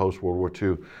the post-World War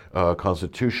II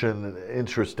Constitution.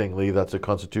 Interestingly, that's a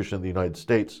constitution of the United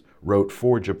States wrote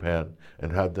for Japan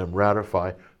and had them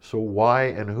ratify. So why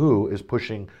and who is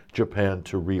pushing Japan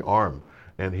to rearm?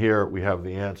 And here we have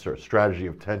the answer: strategy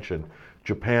of tension.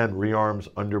 Japan rearms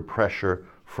under pressure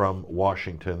from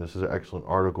Washington. This is an excellent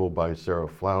article by Sarah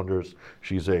Flounders.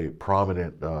 She's a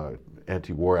prominent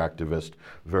anti-war activist,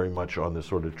 very much on the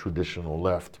sort of traditional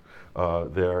left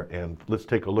there. And let's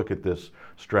take a look at this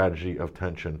strategy of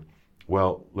tension.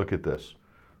 Well, look at this.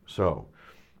 So,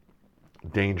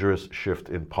 dangerous shift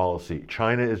in policy.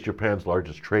 China is Japan's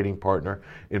largest trading partner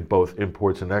in both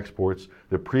imports and exports.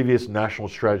 The previous national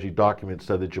strategy document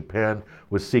said that Japan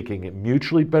was seeking a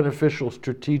mutually beneficial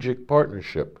strategic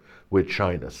partnership with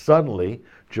China. Suddenly,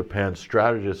 Japan's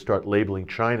strategists start labeling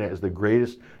China as the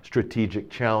greatest strategic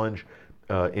challenge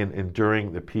in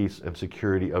enduring the peace and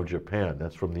security of Japan.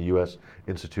 That's from the U.S.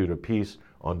 Institute of Peace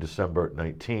on December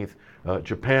 19th.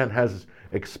 Japan has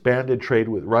expanded trade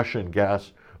with Russia in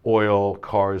gas, oil,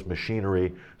 cars,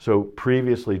 machinery. So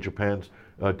previously, Japan's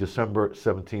December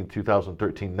 17,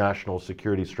 2013 National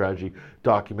Security Strategy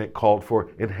document called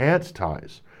for enhanced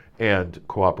ties and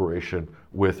cooperation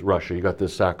with Russia. You got the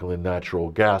Sakhalin natural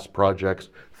gas projects,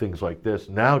 things like this.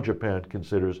 Now Japan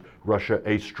considers Russia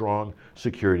a strong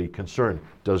security concern.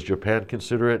 Does Japan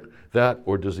consider it that,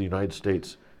 or does the United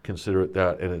States consider it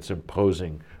that, and it's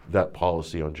imposing that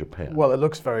policy on Japan? Well, it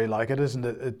looks very like it, isn't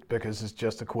it? Because it's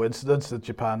just a coincidence that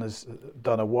Japan has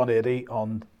done a 180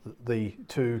 on the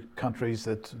two countries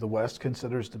that the West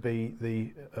considers to be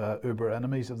the uber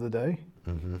enemies of the day.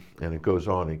 Mm-hmm. And it goes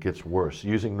on, it gets worse.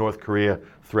 Using North Korea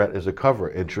threat as a cover.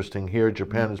 Interesting here,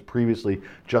 Japan has previously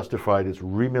justified its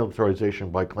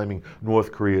remilitarization by claiming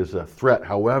North Korea is a threat.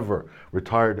 However,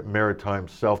 retired maritime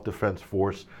self-defense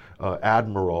force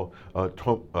Admiral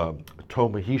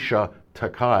Tomohisa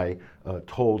Takai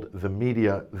told the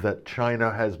media that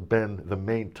China has been the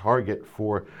main target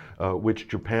for which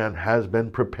Japan has been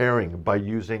preparing by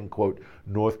using, quote,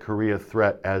 North Korea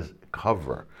threat as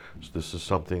cover. So this is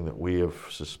something that we have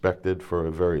suspected for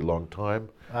a very long time.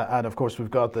 And of course,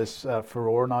 we've got this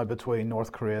furore now between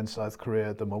North Korea and South Korea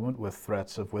at the moment, with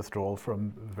threats of withdrawal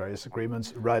from various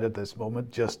agreements right at this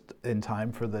moment, just in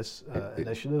time for this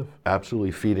initiative.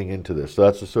 Absolutely feeding into this. So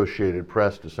that's Associated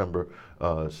Press, December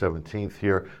 17th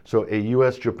here. So a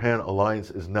U.S.-Japan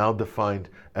alliance is now defined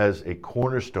as a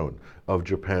cornerstone of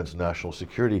Japan's national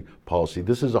security policy.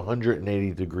 This is a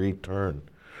 180-degree turn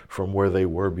from where they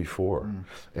were before.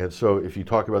 And so if you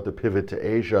talk about the pivot to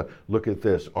Asia, look at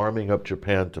this, arming up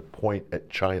Japan to point at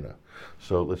China.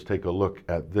 So let's take a look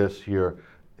at this here.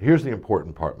 Here's the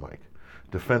important part, Mike.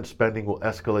 Defense spending will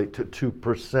escalate to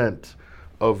 2%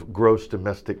 of gross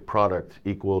domestic product,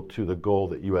 equal to the goal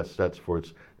that U.S. sets for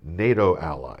its NATO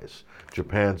allies.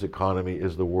 Japan's economy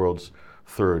is the world's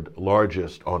third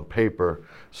largest on paper.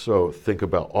 So think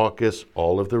about AUKUS,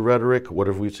 all of the rhetoric. What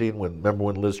have we seen? Remember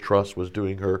when Liz Truss was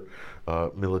doing her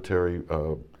military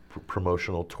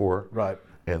promotional tour? Right.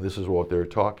 And this is what they're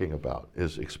talking about,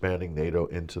 is expanding NATO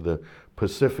into the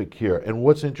Pacific here. And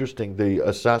what's interesting, the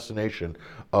assassination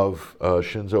of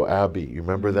Shinzo Abe, you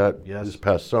remember that? Yes. This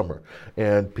past summer.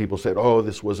 And people said, oh,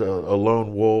 this was a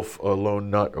lone wolf, a lone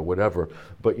nut, or whatever.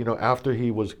 But, you know, after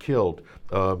he was killed,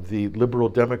 the Liberal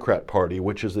Democrat Party,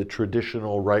 which is the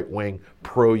traditional right-wing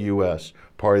pro-U.S.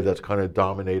 party that's kind of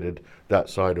dominated that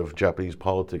side of Japanese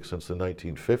politics since the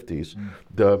 1950s,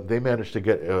 they managed to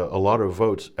get a lot of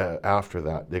votes after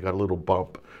that. They got a little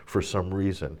bump for some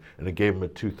reason, and it gave them a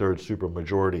 2/3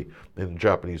 supermajority in the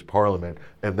Japanese parliament,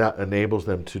 and that enables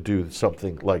them to do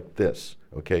something like this.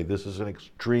 Okay, this is an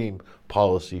extreme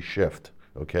policy shift.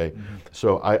 Okay,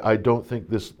 so I don't think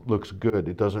this looks good.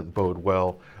 It doesn't bode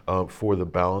well for the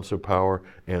balance of power,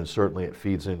 and certainly it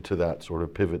feeds into that sort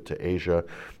of pivot to Asia.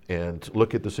 And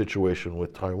look at the situation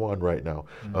with Taiwan right now.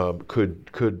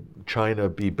 Could China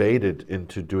be baited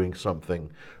into doing something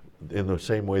in the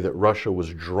same way that Russia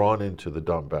was drawn into the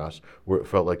Donbass, where it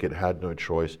felt like it had no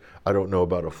choice? I don't know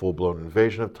about a full-blown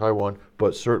invasion of Taiwan,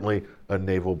 but certainly a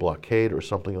naval blockade or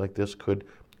something like this could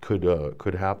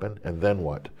happen. And then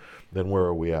what? Then where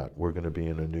are we at? We're going to be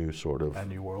in a new sort of... A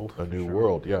new world. A new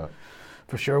world, yeah.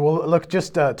 For sure. Well, look,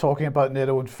 just talking about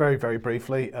NATO very, very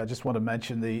briefly, I just want to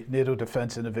mention the NATO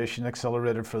Defence Innovation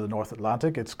Accelerator for the North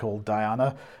Atlantic. It's called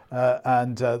DIANA.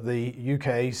 And the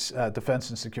UK's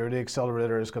Defence and Security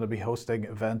Accelerator is going to be hosting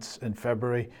events in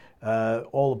February,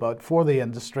 all about, for the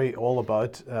industry, all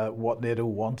about what NATO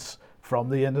wants from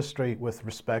the industry with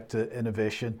respect to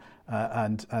innovation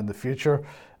and the future.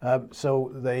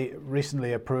 So they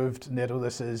recently approved NATO.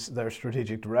 This is their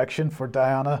strategic direction for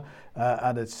DIANA,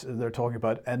 and they're talking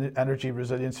about energy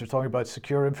resilience. They're talking about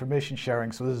secure information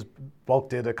sharing. So this is bulk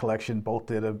data collection, bulk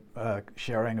data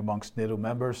sharing amongst NATO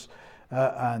members.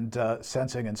 and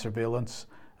sensing and surveillance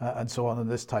and so on, and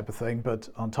this type of thing. But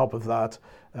on top of that,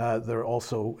 they're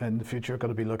also in the future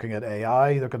going to be looking at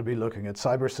AI. They're going to be looking at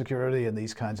cybersecurity and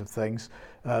these kinds of things.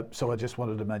 So I just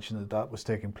wanted to mention that that was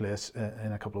taking place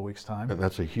in a couple of weeks' time. And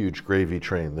that's a huge gravy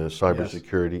train, the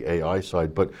cybersecurity AI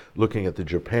side. But looking at the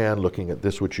Japan, looking at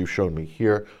this, which you've shown me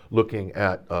here, looking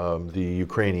at the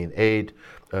Ukrainian aid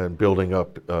and building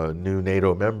up new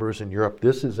NATO members in Europe,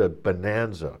 this is a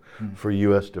bonanza for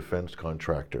U.S. defense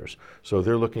contractors. So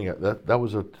they're looking at that. That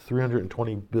was a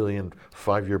 $320 billion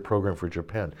 5-year program for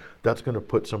Japan. That's going to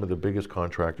put some of the biggest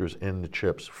contractors in the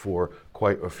chips for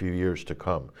quite a few years to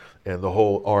come. And the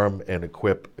whole arm and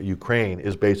equip Ukraine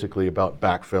is basically about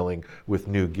backfilling with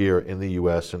new gear in the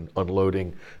U.S. and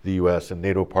unloading the U.S. and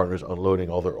NATO partners unloading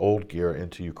all their old gear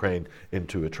into Ukraine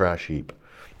into a trash heap.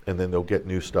 And then they'll get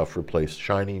new stuff replaced,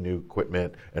 shiny new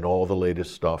equipment and all the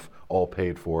latest stuff, all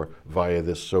paid for via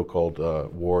this so-called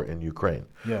war in Ukraine.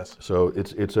 Yes. So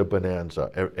it's a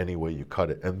bonanza any way you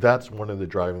cut it. And that's one of the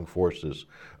driving forces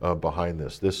behind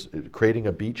this. This creating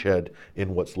a beachhead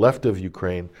in what's left of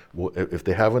Ukraine, if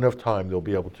they have enough time, they'll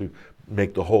be able to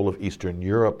make the whole of Eastern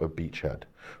Europe a beachhead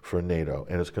for NATO.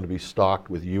 And it's going to be stocked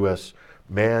with U.S.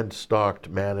 manned, stocked,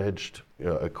 managed,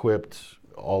 equipped,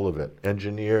 all of it,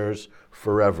 engineers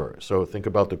forever. So think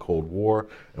about the Cold War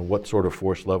and what sort of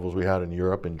force levels we had in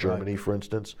Europe and Germany, for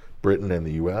instance, Britain and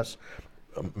the U.S.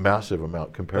 A massive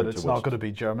amount compared to. But it's not going to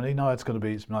be Germany now. It's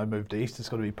now moved east. It's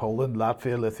going to be Poland,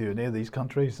 Latvia, Lithuania. These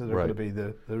countries that are going to be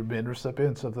the main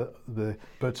recipients of the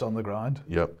boots on the ground.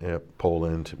 Yep.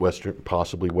 Poland,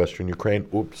 possibly Western Ukraine.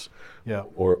 Oops. Yeah.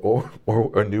 Or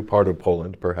a new part of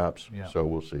Poland, perhaps. Yeah. So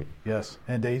we'll see. Yes,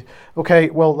 indeed. Okay.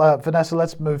 Well, Vanessa,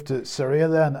 let's move to Syria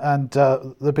then. And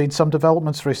there've been some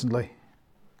developments recently.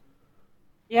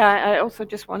 Yeah, I also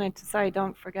just wanted to say,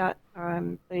 don't forget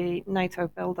the NATO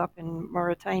build-up in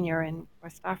Mauritania in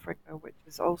West Africa, which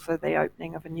is also the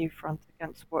opening of a new front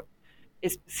against what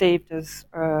is perceived as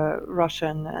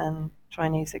Russian and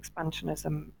Chinese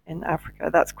expansionism in Africa.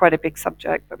 That's quite a big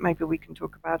subject, but maybe we can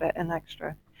talk about it in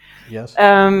extra. Yes.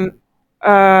 So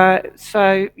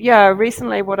yeah,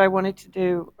 recently what I wanted to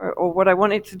do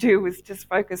was just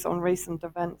focus on recent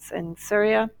events in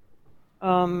Syria,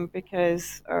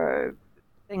 because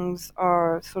things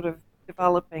are sort of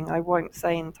developing. I won't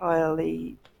say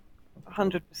entirely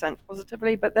 100%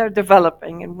 positively, but they're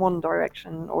developing in one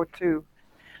direction or two.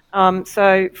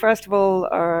 So first of all,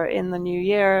 in the new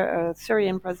year,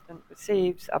 Syrian president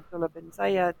receives Abdullah bin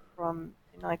Zayed from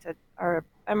United Arab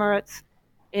Emirates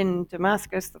in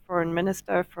Damascus, the foreign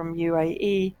minister from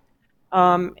UAE.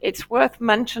 It's worth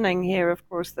mentioning here, of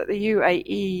course, that the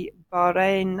UAE,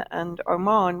 Bahrain, and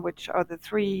Oman, which are the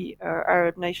three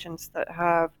Arab nations that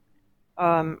have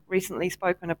recently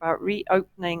spoken about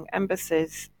reopening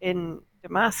embassies in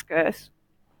Damascus,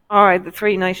 are the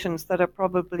three nations that are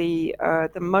probably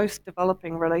the most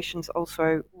developing relations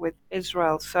also with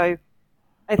Israel. So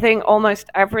I think almost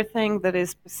everything that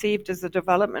is perceived as a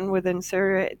development within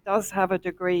Syria, it does have a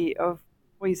degree of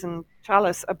poison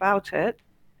chalice about it.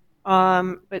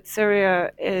 But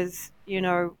Syria is,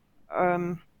 to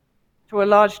a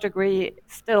large degree,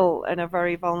 still in a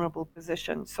very vulnerable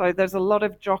position. So there's a lot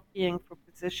of jockeying for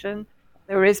position.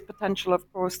 There is potential, of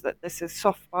course, that this is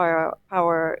soft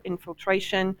power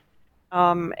infiltration.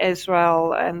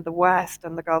 Israel and the West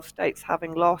and the Gulf states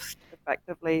having lost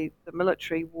effectively the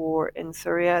military war in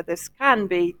Syria. This can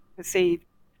be perceived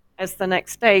as the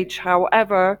next stage.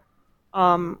 However,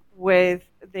 with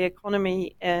the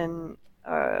economy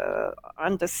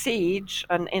under siege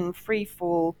and in free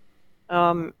fall,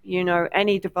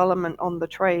 any development on the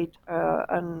trade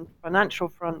and financial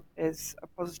front is a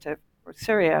positive for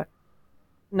Syria.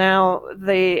 Now,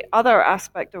 the other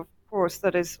aspect, of course,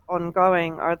 that is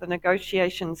ongoing are the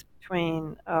negotiations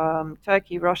between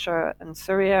Turkey, Russia, and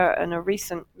Syria, and a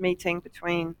recent meeting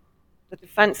between the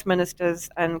defense ministers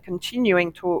and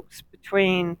continuing talks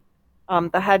between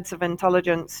the heads of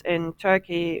intelligence in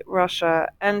Turkey, Russia,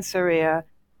 and Syria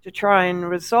to try and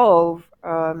resolve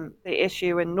the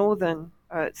issue in northern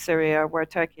Syria, where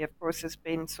Turkey, of course, has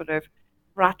been sort of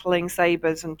rattling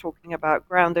sabers and talking about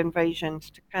ground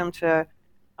invasions to counter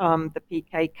the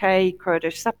PKK,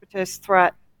 Kurdish separatist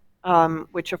threat,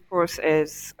 which, of course,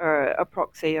 is a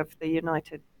proxy of the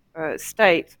United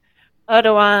States.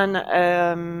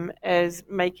 Erdogan is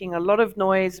making a lot of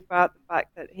noise about the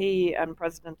fact that he and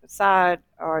President Assad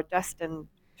are destined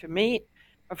to meet.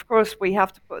 Of course, we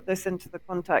have to put this into the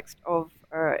context of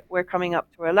we're coming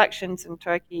up to elections in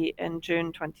Turkey in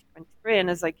June 2023, and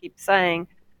as I keep saying,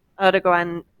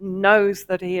 Erdogan knows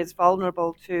that he is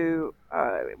vulnerable to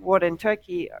what in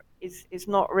Turkey is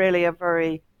not really a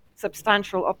very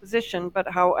substantial opposition. But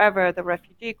however, the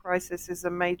refugee crisis is a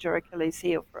major Achilles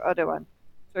heel for Erdogan.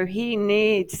 So he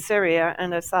needs Syria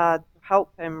and Assad to help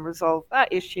him resolve that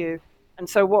issue. And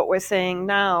so what we're seeing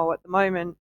now at the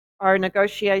moment are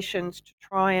negotiations to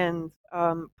try and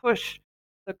push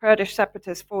the Kurdish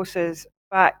separatist forces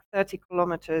back 30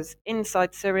 kilometers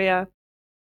inside Syria,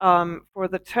 for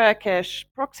the Turkish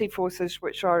proxy forces,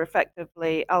 which are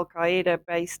effectively Al-Qaeda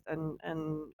based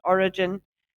and origin,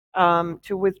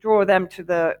 to withdraw them to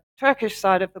the Turkish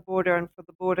side of the border and for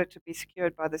the border to be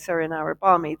secured by the Syrian Arab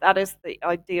Army. That is the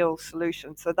ideal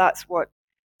solution. So that's what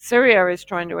Syria is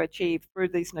trying to achieve through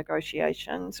these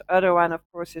negotiations. Erdogan, of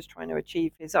course, is trying to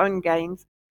achieve his own gains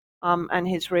and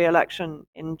his re-election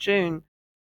in June.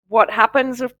 What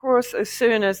happens, of course, as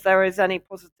soon as there is any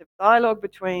positive dialogue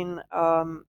between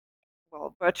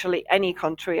virtually any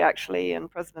country, actually,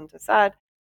 and President Assad,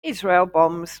 Israel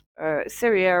bombs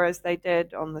Syria, as they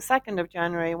did on the 2nd of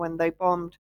January when they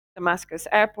bombed Damascus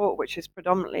airport, which is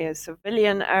predominantly a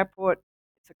civilian airport.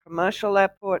 It's a commercial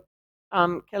airport,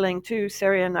 killing 2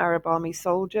 Syrian Arab Army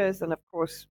soldiers. And of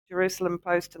course, Jerusalem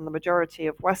Post and the majority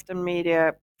of Western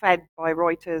media, fed by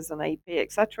Reuters and AP,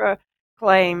 etc.,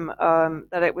 claim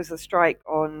that it was a strike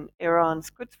on Iran's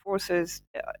Quds forces.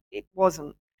 It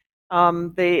wasn't.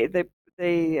 The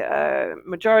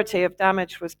majority of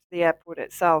damage was to the airport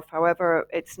itself. However,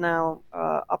 it's now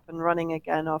up and running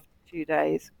again after 2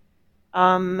 days.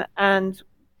 And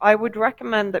I would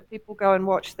recommend that people go and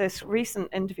watch this recent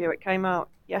interview. It came out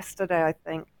yesterday, I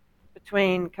think,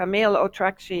 between Kamil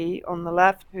Otrakci on the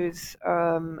left, who's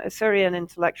a Syrian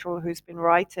intellectual who's been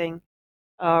writing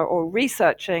or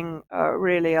researching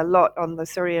really a lot on the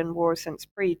Syrian war since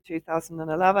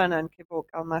pre-2011, and Kivok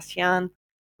Almasyan,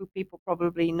 who people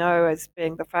probably know as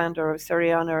being the founder of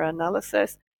Syriana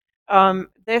Analysis.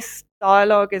 This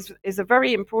dialogue is a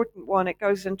very important one. It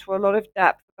goes into a lot of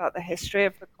depth about the history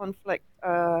of the conflict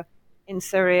in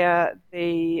Syria,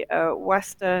 the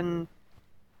Western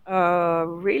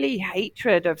really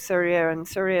hatred of Syria and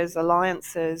Syria's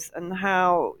alliances, and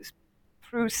how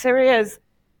through Syria's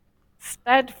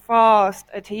steadfast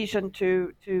adhesion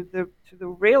to the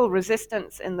real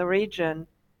resistance in the region,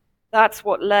 that's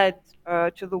what led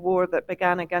to the war that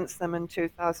began against them in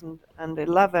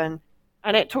 2011.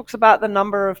 And it talks about the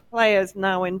number of players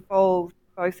now involved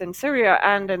both in Syria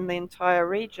and in the entire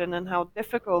region, and how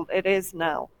difficult it is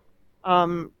now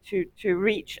to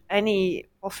reach any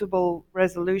possible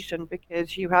resolution,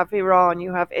 because you have Iran,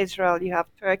 you have Israel, you have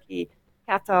Turkey,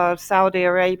 Qatar, Saudi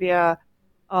Arabia,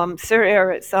 Syria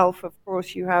itself, of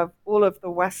course. You have all of the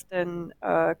Western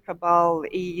cabal,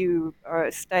 EU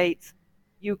states,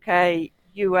 UK,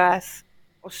 US,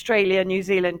 Australia, New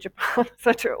Zealand, Japan,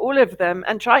 etc., all of them,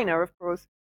 and China, of course,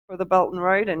 for the Belt and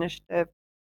Road Initiative,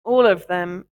 all of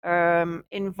them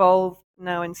involved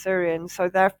now in Syria. And so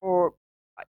therefore,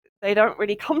 they don't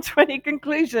really come to any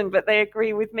conclusion, but they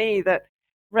agree with me that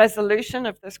resolution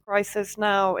of this crisis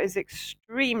now is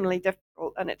extremely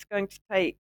difficult, and it's going to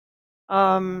take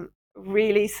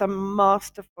really some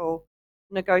masterful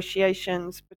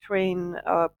negotiations between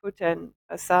Putin,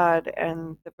 Assad,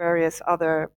 and the various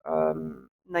other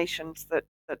nations that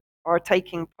are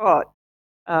taking part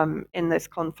in this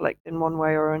conflict in one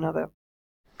way or another.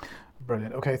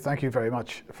 Brilliant. Okay, thank you very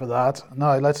much for that.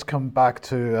 Now let's come back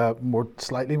to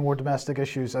slightly more domestic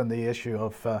issues and the issue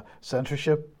of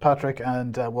censorship, Patrick.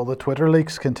 And will the Twitter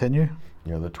leaks continue?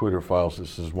 Yeah, the Twitter files,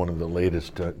 this is one of the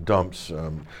latest dumps.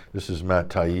 This is Matt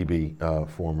Taibbi,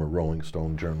 former Rolling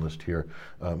Stone journalist here.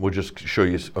 We'll just show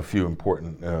you a few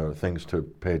important things to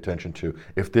pay attention to.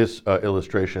 If this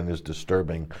illustration is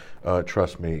disturbing,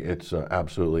 trust me, it's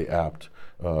absolutely apt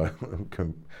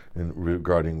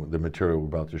regarding the material we're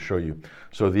about to show you.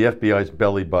 So the FBI's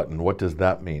belly button, what does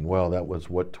that mean? Well, that was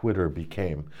what Twitter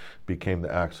became the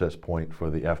access point for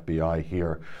the FBI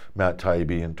here. Matt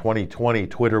Taibbi, in 2020,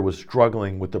 Twitter was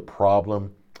struggling with the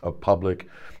problem of public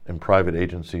and private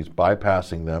agencies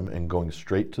bypassing them and going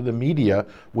straight to the media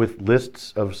with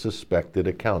lists of suspected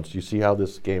accounts. You see how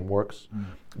this game works?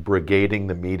 Brigading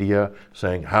the media,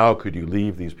 saying, how could you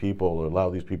leave these people or allow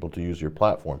these people to use your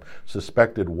platform?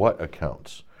 Suspected what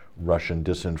accounts? Russian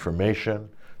disinformation,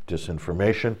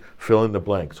 fill in the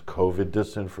blanks, COVID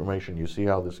disinformation. You see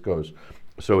how this goes.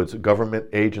 So it's government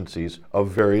agencies of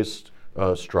various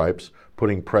stripes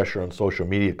putting pressure on social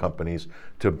media companies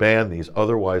to ban these,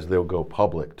 otherwise they'll go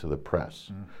public to the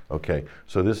press. Okay,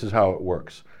 so this is how it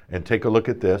works. And take a look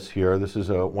at this here. This is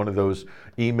one of those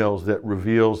emails that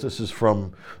reveals, this is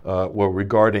from,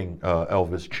 regarding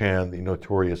Elvis Chan, the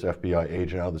notorious FBI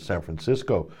agent out of the San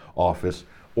Francisco office,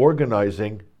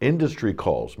 organizing industry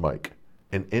calls, Mike.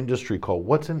 an industry call.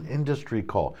 What's an industry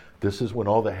call? This is when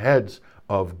all the heads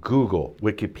of Google,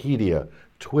 Wikipedia,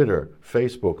 Twitter,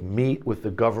 Facebook meet with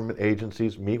the government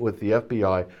agencies, meet with the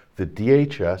FBI, the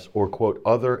DHS, or quote,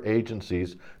 other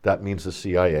agencies, that means the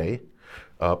CIA,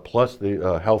 plus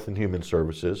the Health and Human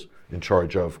Services in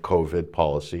charge of COVID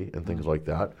policy and things like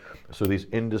that. So these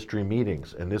industry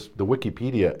meetings, and the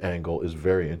Wikipedia angle is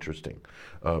very interesting.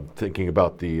 Thinking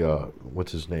about the,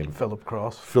 what's his name? Philip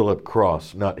Cross. Philip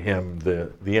Cross, not him,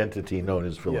 the entity known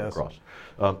as Philip Yes. Cross.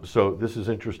 So this is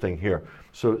interesting here.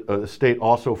 So the state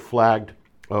also flagged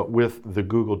with the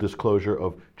Google disclosure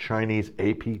of Chinese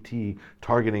APT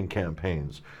targeting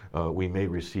campaigns. We may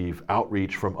receive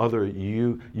outreach from other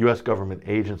U.S. government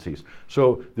agencies.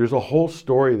 So there's a whole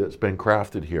story that's been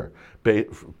crafted here,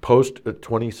 post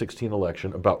 2016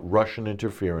 election, about Russian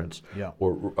interference,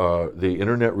 or the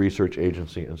Internet Research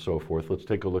Agency and so forth. Let's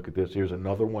take a look at this. Here's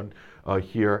another one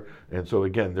here. And so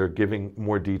again, they're giving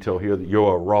more detail here.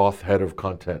 Yoa Roth, head of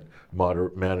content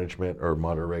management or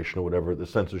moderation or whatever, the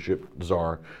censorship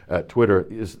czar at Twitter,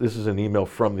 this is an email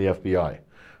from the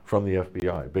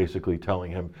FBI, basically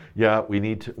telling him, yeah, we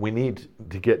need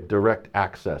to get direct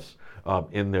access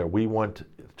in there. We want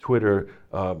Twitter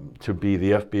to be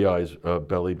the FBI's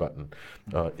belly button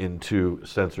into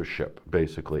censorship,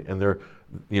 basically. And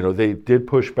they did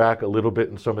push back a little bit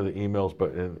in some of the emails,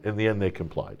 but in the end they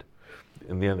complied.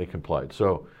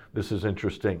 So this is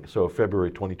interesting. So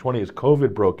February 2020, as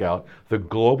COVID broke out, the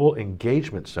Global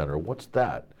Engagement Center, what's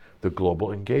that? The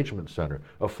Global Engagement Center,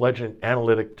 a fledgling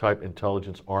analytic type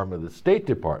intelligence arm of the State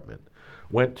Department,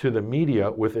 went to the media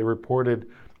with a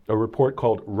report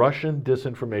called Russian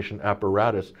Disinformation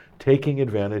Apparatus Taking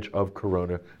Advantage of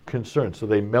Corona Concerns. So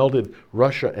they melded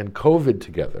Russia and COVID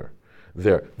together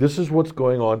there. This is what's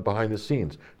going on behind the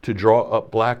scenes to draw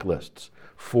up blacklists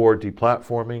for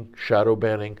deplatforming, shadow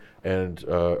banning, and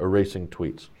erasing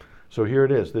tweets. So here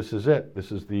it is. This is it.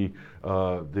 This is the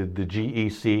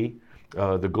GEC,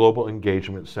 the Global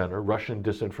Engagement Center, Russian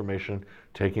disinformation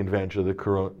taking advantage of the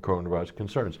coronavirus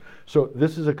concerns. So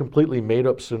this is a completely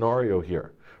made-up scenario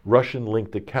here.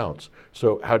 Russian-linked accounts.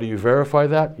 So how do you verify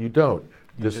that? You don't.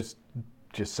 Just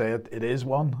say it is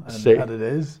one, and it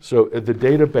is. So the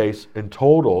database in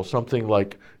total, something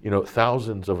like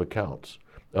thousands of accounts.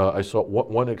 I saw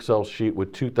one Excel sheet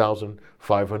with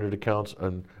 2,500 accounts,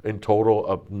 and in total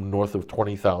up north of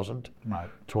 20,000. Right.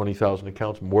 20,000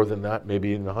 accounts, more than that,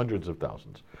 maybe in the hundreds of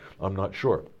thousands. I'm not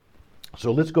sure.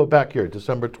 So let's go back here.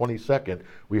 December 22nd,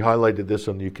 we highlighted this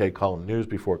on the UK Column News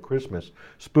before Christmas.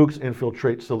 Spooks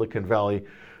infiltrate Silicon Valley.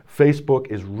 Facebook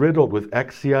is riddled with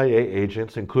ex-CIA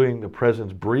agents, including the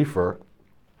president's briefer,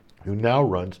 who now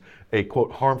runs a,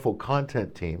 quote, harmful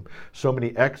content team. So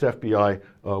many ex-FBI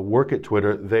work at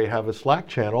Twitter, they have a Slack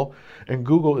channel, and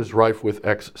Google is rife with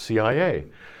ex-CIA.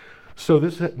 So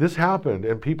this happened,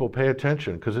 and people pay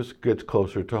attention because this gets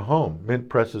closer to home. Mint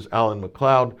Press's Alan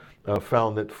McLeod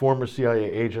found that former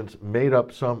CIA agents made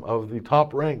up some of the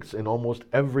top ranks in almost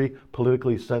every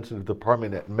politically sensitive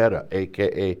department at Meta,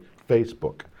 aka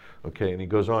Facebook. Okay, and he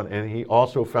goes on, and he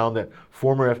also found that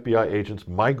former FBI agents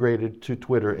migrated to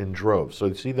Twitter in droves. So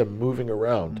you see them moving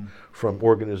around from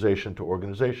organization to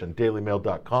organization.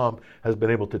 DailyMail.com has been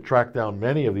able to track down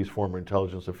many of these former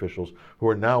intelligence officials who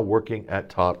are now working at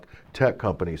top tech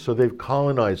companies. So they've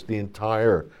colonized the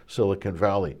entire Silicon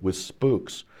Valley with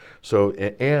spooks. So,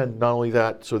 and not only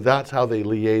that, so that's how they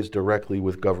liaise directly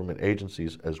with government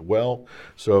agencies as well.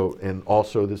 So, and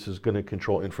also this is going to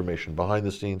control information behind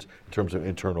the scenes in terms of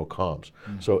internal comms.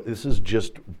 So this is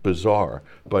just bizarre,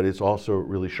 but it's also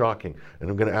really shocking. And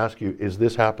I'm going to ask you, is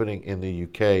this happening in the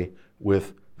UK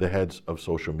with the heads of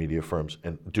social media firms,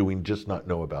 and do we just not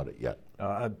know about it yet?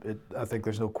 I think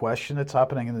there's no question it's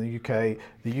happening in the UK.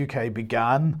 The UK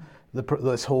began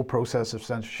this whole process of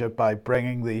censorship by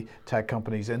bringing the tech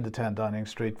companies into 10 Downing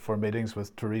Street for meetings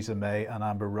with Theresa May and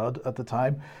Amber Rudd at the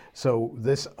time. So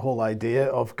this whole idea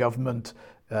of government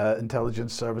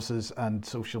intelligence services and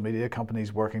social media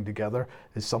companies working together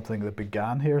is something that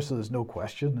began here. So there's no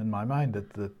question in my mind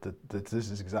that this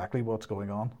is exactly what's going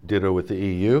on. Ditto with the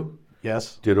EU.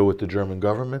 Yes. Ditto with the German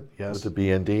government, yes, with the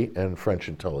BND and French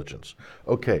intelligence.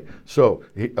 Okay, so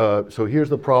here's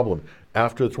the problem.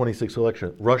 After the 2016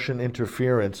 election, Russian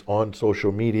interference on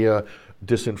social media,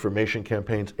 disinformation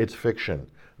campaigns, it's fiction.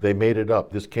 They made it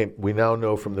up. We now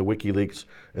know from the WikiLeaks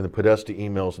and the Podesta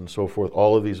emails and so forth,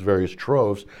 all of these various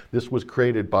troves, this was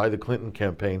created by the Clinton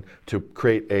campaign to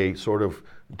create a sort of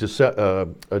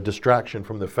a distraction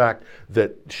from the fact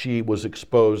that she was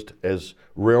exposed as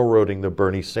railroading the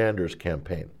Bernie Sanders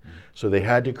campaign. So they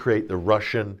had to create the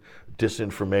Russian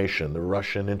disinformation, the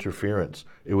Russian interference.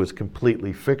 It was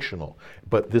completely fictional.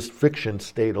 But this fiction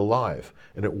stayed alive,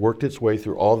 and it worked its way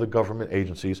through all the government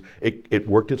agencies. It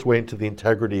worked its way into the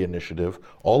Integrity Initiative.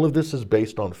 All of this is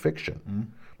based on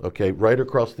fiction, okay, right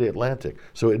across the Atlantic.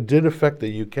 So it did affect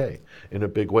the UK in a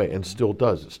big way, and still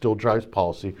does. It still drives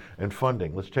policy and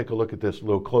funding. Let's take a look at this a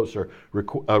little closer.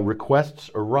 Requests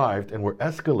arrived and were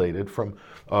escalated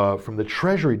from the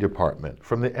Treasury Department,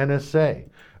 from the NSA,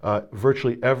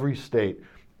 virtually every state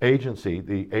agency,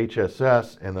 the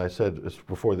HSS, and I said this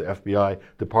before, the FBI,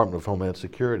 Department of Homeland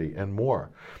Security, and more.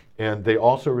 And they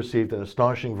also received an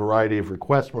astonishing variety of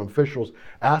requests from officials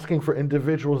asking for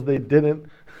individuals they didn't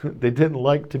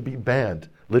like to be banned,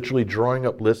 literally drawing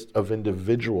up lists of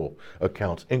individual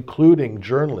accounts, including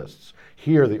journalists.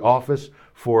 Here, the Office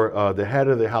for the head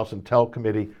of the House Intel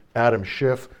Committee, Adam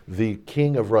Schiff, the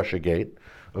king of Russiagate,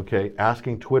 okay,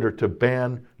 asking Twitter to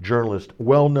ban journalist,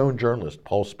 well-known journalist,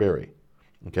 Paul Sperry.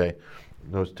 Okay,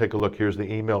 let's take a look. Here's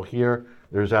the email here.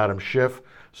 There's Adam Schiff.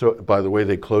 So, by the way,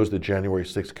 they closed the January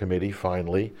 6th committee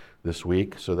finally this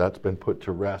week, so that's been put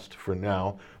to rest for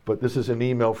now. But this is an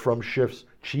email from Schiff's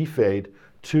chief aide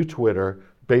to Twitter,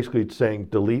 basically saying,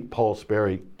 delete Paul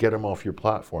Sperry, get him off your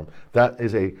platform. That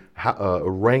is a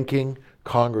ranking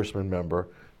congressman member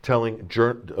telling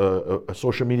a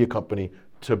social media company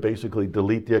to basically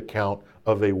delete the account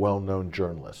of a well-known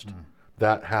journalist.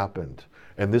 That happened.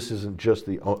 And this isn't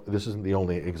the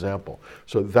only example.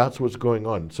 So that's what's going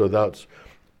on. So that's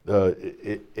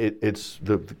it's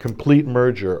the complete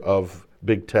merger of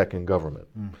big tech and government.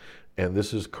 And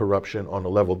this is corruption on a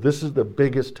level. This is the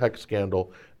biggest tech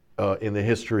scandal in the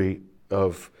history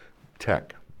of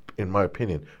tech, in my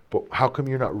opinion. But how come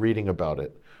you're not reading about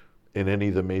it in any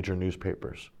of the major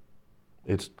newspapers?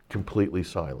 It's completely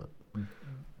silent.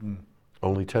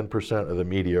 Only 10% of the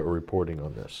media are reporting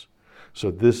on this. So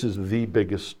this is the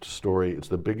biggest story. It's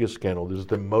the biggest scandal. This is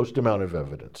the most amount of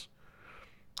evidence.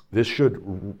 This should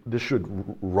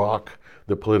rock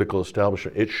the political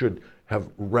establishment. It should have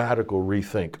radical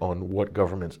rethink on what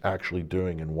government's actually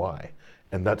doing and why.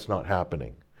 And that's not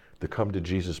happening. The come to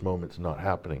Jesus moment's not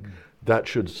happening. That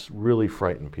should really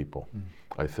frighten people,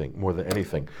 I think, more than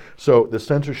anything. So the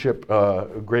censorship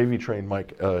gravy train,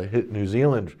 Mike, hit New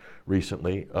Zealand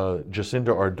recently.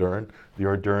 Jacinda Ardern, the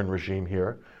Ardern regime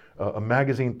here, a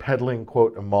magazine peddling,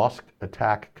 quote, a mosque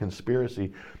attack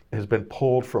conspiracy, has been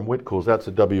pulled from Whitcoulls. That's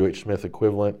the W.H. Smith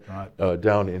equivalent, right,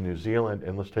 down in New Zealand.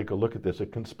 And let's take a look at this. A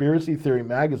conspiracy theory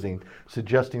magazine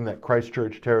suggesting that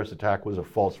Christchurch terrorist attack was a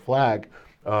false flag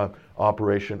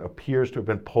operation appears to have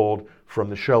been pulled from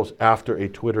the shelves after a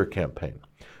Twitter campaign.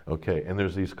 Okay, and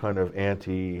there's these kind of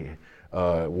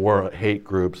anti-war hate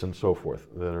groups and so forth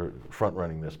that are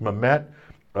front-running this. Mehmet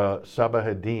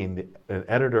Sabahaddin, an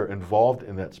editor involved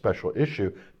in that special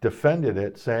issue, defended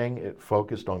it, saying it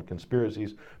focused on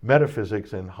conspiracies,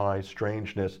 metaphysics, and high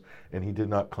strangeness, and he did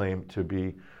not claim to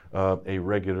be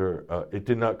it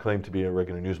did not claim to be a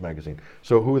regular news magazine.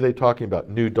 So who are they talking about?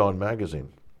 New Dawn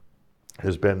magazine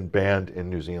has been banned in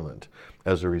New Zealand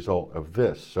as a result of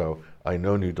this. So I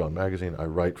know New Dawn magazine. I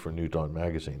write for New Dawn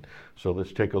magazine. So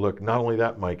let's take a look. Not only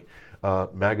that, Mike,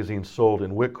 magazines sold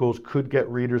in Whitcoulls could get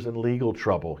readers in legal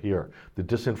trouble here. The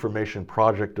Disinformation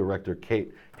Project Director,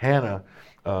 Kate Hanna,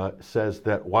 says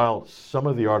that while some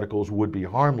of the articles would be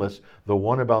harmless, the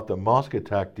one about the mosque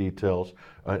attack details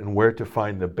and where to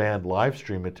find the banned live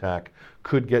stream attack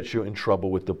could get you in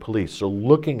trouble with the police. So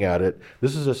looking at it,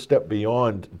 this is a step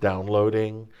beyond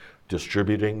downloading,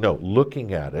 distributing. No,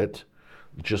 looking at it,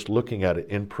 just looking at it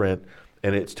in print,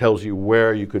 and it tells you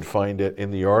where you could find it in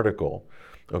the article.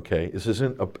 Okay, this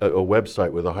isn't a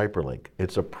website with a hyperlink.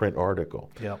 It's a print article.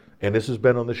 Yep. And this has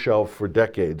been on the shelf for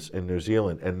decades in New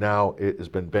Zealand, and now it has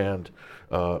been banned.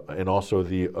 And also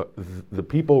the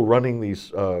people running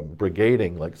these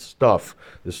brigading like stuff,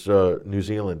 this New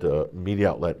Zealand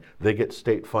media outlet, they get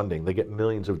state funding. They get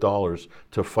millions of dollars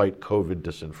to fight COVID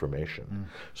disinformation.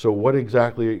 So what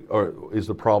exactly is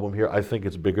the problem here? I think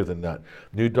it's bigger than that.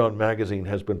 New Dawn magazine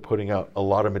has been putting out a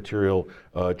lot of material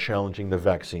challenging the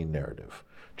vaccine narrative,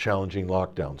 challenging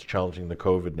lockdowns, challenging the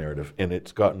COVID narrative, and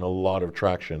it's gotten a lot of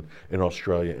traction in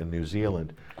Australia and New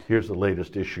Zealand. Here's the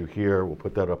latest issue here. We'll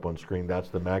put that up on screen. That's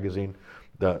the magazine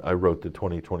that I wrote, the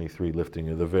 2023 Lifting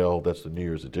of the Veil. That's the New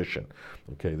Year's edition.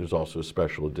 Okay, there's also a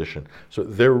special edition. So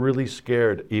they're really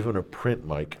scared, even of print,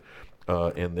 Mike,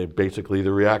 and they basically,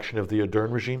 the reaction of the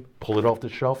Ardern regime, pull it off the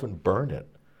shelf and burn it.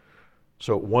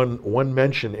 So one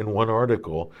mention in one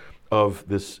article of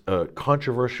this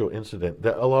controversial incident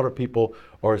that a lot of people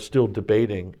are still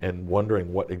debating and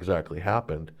wondering what exactly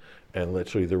happened. And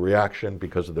literally the reaction,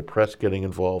 because of the press getting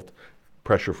involved,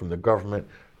 pressure from the government,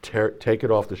 take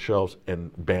it off the shelves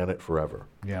and ban it forever.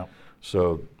 Yeah.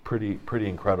 So pretty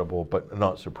incredible, but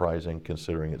not surprising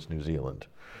considering it's New Zealand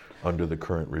under the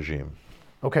current regime.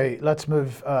 Okay, let's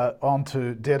move on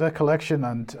to data collection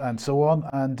and so on.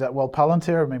 And well,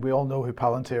 Palantir, I mean, we all know who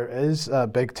Palantir is, a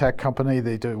big tech company.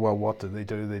 They do, well, what do? They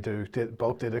do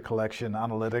bulk data collection,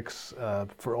 analytics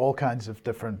for all kinds of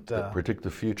different... They predict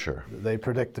the future. They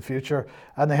predict the future.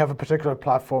 And they have a particular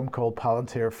platform called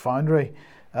Palantir Foundry.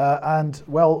 And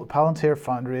well, Palantir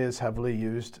Foundry is heavily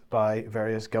used by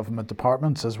various government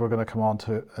departments, as we're going to come on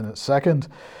to in a second.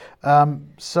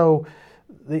 So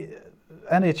the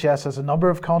NHS has a number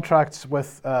of contracts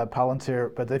with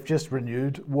Palantir, but they've just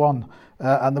renewed one.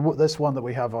 This one that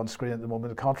we have on screen at the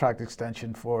moment, a contract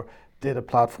extension for data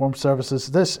platform services.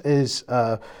 This is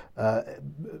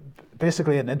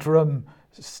basically an interim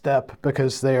step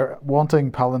because they're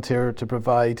wanting Palantir to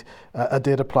provide a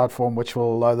data platform which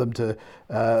will allow them to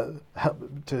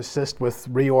help to assist with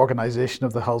reorganization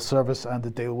of the health service and to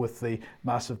deal with the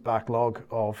massive backlog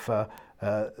of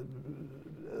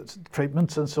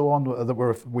treatments and so on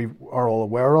that we are all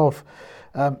aware of.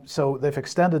 So they've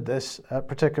extended this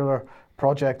particular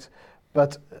project,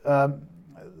 but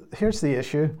here's the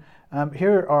issue.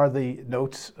 Here are the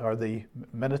notes, or the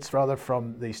minutes rather,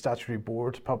 from the Statutory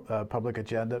Board Public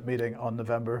Agenda meeting on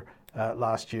November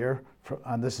last year,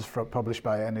 and this is published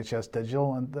by NHS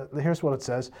Digital, and here's what it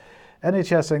says.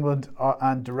 NHS England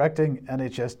and directing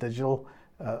NHS Digital,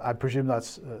 I presume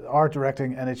that's are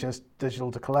directing NHS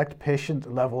Digital to collect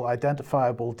patient-level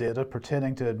identifiable data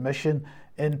pertaining to admission,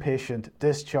 inpatient,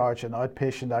 discharge and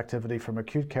outpatient activity from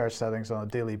acute care settings on a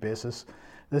daily basis.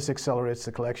 This accelerates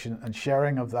the collection and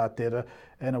sharing of that data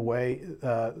in a way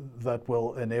that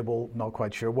will enable, not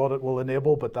quite sure what it will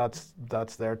enable, but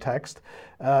that's their text.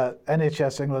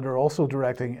 NHS England are also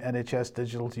directing NHS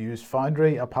Digital to use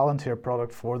Foundry, a Palantir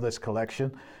product, for this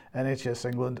collection. NHS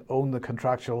England own the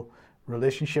contractual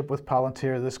relationship with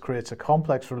Palantir. This creates a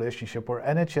complex relationship where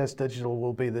NHS Digital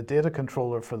will be the data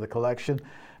controller for the collection,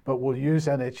 but will use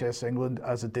NHS England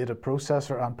as a data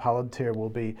processor, and Palantir will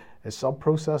be a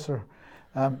sub-processor.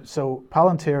 So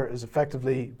Palantir is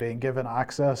effectively being given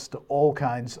access to all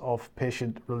kinds of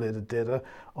patient-related data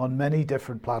on many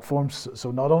different platforms.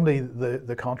 So not only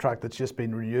the contract that's just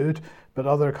been renewed, but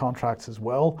other contracts as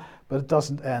well. But it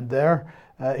doesn't end there.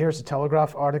 Here's a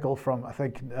Telegraph article from, I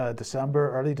think,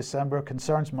 early December.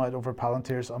 Concerns mount over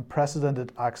Palantir's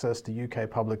unprecedented access to UK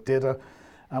public data.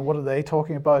 And what are they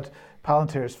talking about?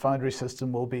 Palantir's Foundry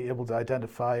system will be able to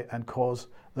identify and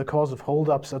the cause of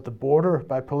hold-ups at the border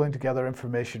by pulling together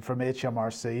information from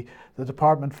HMRC, the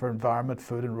Department for Environment,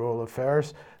 Food and Rural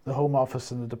Affairs, the Home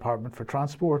Office and the Department for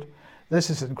Transport. This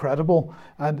is incredible.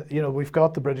 And we've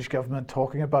got the British government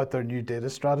talking about their new data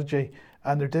strategy,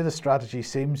 and their data strategy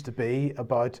seems to be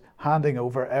about handing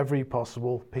over every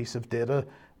possible piece of data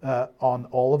on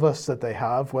all of us that they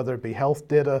have, whether it be health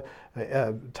data,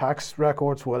 tax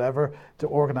records, whatever, to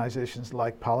organizations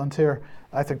like Palantir.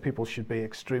 I think people should be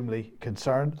extremely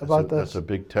concerned about this. That's a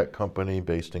big tech company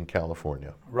based in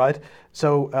California. Right.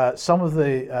 So some of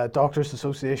the doctors'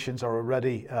 associations are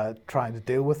already trying to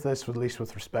deal with this, at least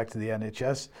with respect to the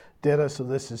NHS data. So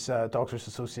this is Doctors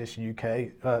Association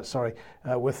UK,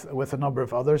 with a number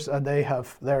of others, and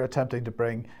they're attempting to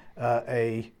bring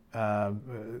a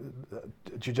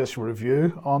judicial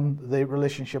review on the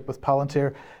relationship with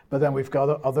Palantir, but then we've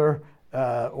got other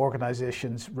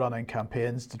organisations running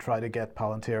campaigns to try to get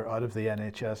Palantir out of the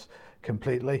NHS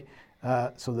completely.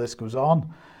 So this goes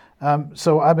on.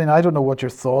 So I mean, I don't know what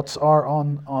your thoughts are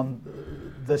on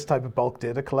this type of bulk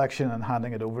data collection and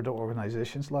handing it over to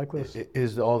organisations like this.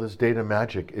 Is all this data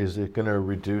magic? Is it going to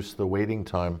reduce the waiting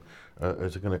time?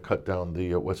 Is it going to cut down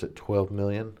the 12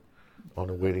 million? On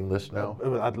a waiting list now?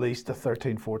 At least the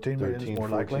 13, 14 million is more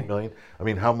likely. Million. I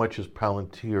mean, how much is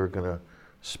Palantir going to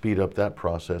speed up that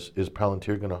process? Is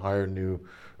Palantir going to hire new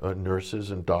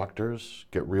nurses and doctors,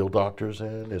 get real doctors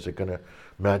in? Is it going to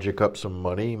magic up some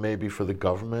money maybe for the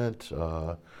government?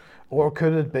 Or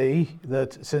could it be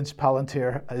that since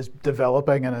Palantir is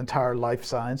developing an entire life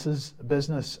sciences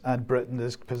business and Britain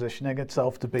is positioning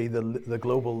itself to be the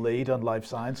global lead on life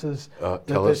sciences, that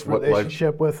this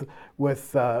relationship with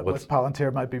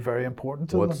Palantir might be very important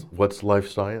to them? What's life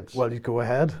science? Well, you go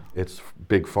ahead. It's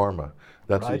big pharma.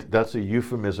 That's a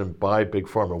euphemism by Big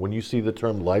Pharma. When you see the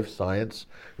term life science,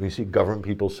 when you see government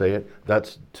people say it,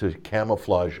 that's to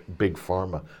camouflage Big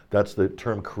Pharma. That's the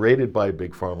term created by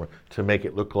Big Pharma to make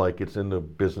it look like it's in the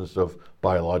business of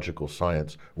biological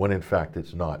science, when in fact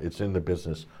it's not. It's in the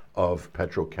business of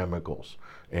petrochemicals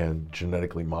and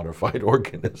genetically modified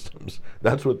organisms.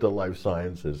 That's what the life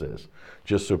sciences is,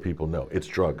 just so people know. It's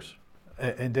drugs.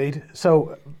 Indeed.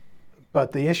 So,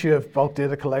 but the issue of bulk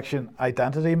data collection,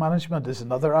 identity management is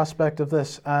another aspect of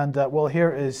this. And well,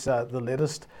 here is the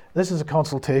latest. This is a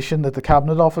consultation that the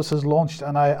Cabinet Office has launched,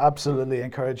 and I absolutely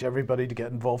encourage everybody to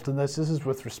get involved in this. This is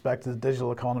with respect to the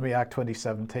Digital Economy Act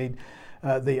 2017.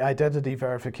 The Identity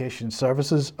Verification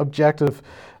Services Objective.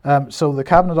 So the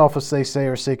Cabinet Office, they say,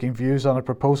 are seeking views on a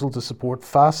proposal to support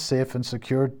fast, safe and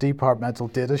secure departmental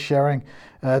data sharing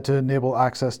to enable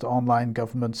access to online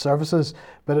government services.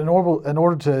 But in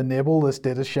order to enable this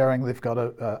data sharing, they've got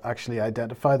to actually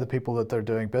identify the people that they're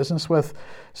doing business with.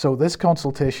 So this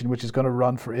consultation, which is going to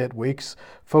run for 8 weeks,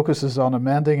 focuses on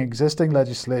amending existing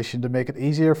legislation to make it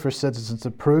easier for citizens to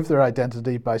prove their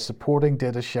identity by supporting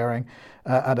data sharing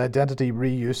and identity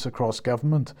reuse across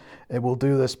government. It will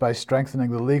do this by strengthening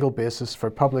the legal basis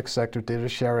for public sector data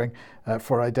sharing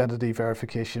for identity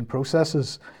verification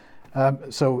processes.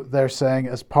 So they're saying,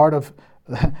 as part of,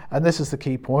 and this is the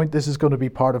key point, this is going to be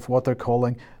part of what they're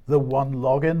calling the One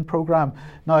Login program.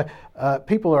 Now,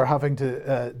 people are having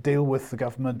to deal with the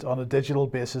government on a digital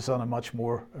basis on a much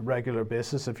more regular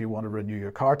basis. If you want to renew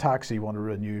your car tax, you want to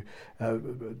renew,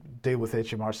 deal with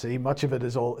HMRC, much of it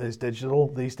is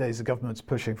digital. These days, the government's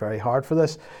pushing very hard for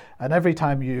this. And every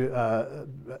time you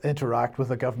interact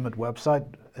with a government website,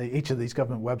 each of these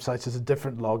government websites is a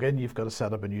different login. You've got to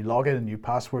set up a new login, a new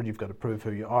password. You've got to prove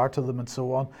who you are to them and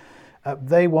so on.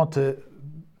 They want to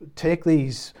take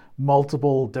these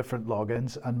multiple different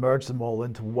logins and merge them all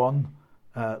into one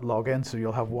login. So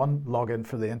you'll have one login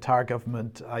for the entire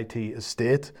government IT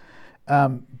estate.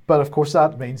 But of course,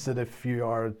 that means that if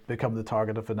you become the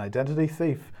target of an identity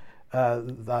thief,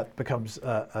 that becomes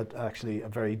actually a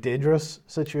very dangerous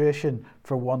situation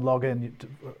for one login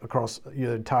across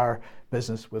your entire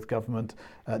business with government.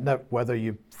 Not whether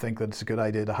you think that it's a good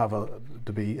idea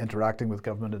to be interacting with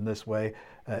government in this way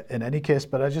in any case,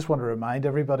 but I just want to remind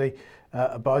everybody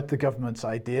about the government's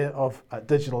idea of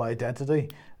digital identity,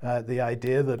 the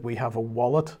idea that we have a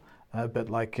wallet, a bit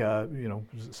like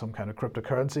some kind of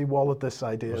cryptocurrency wallet. This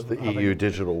idea of the EU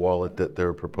digital wallet that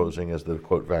they're proposing as the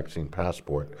quote vaccine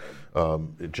passport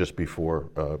just before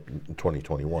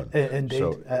 2021. Indeed,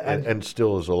 so, and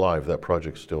still is alive. That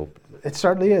project still. It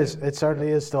certainly is. It certainly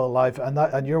is still alive,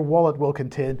 and your wallet will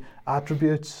contain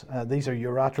attributes. These are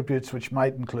your attributes, which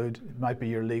might be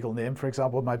your legal name, for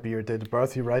example, it might be your date of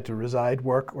birth, your right to reside,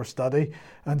 work, or study,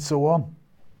 and so on.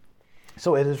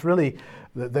 So it is really,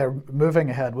 they're moving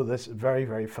ahead with this very,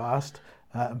 very fast.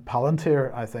 And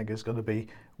Palantir, I think, is going to be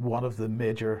one of the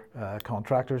major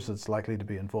contractors that's likely to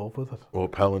be involved with it. Well,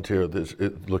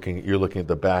 Palantir, you're looking at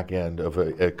the back end of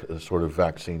a sort of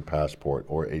vaccine passport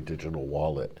or a digital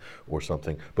wallet or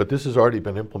something. But this has already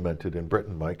been implemented in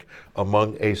Britain, Mike,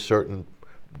 among a certain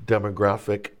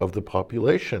demographic of the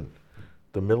population.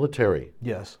 The military.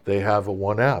 Yes. They have a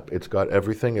one app. It's got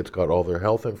everything. It's got all their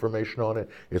health information on it.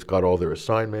 It's got all their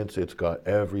assignments. It's got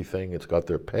everything. It's got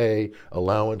their pay,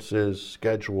 allowances,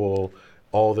 schedule,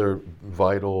 all their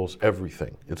vitals,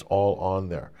 everything. It's all on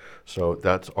there. So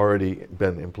that's already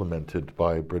been implemented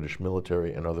by British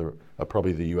military and other,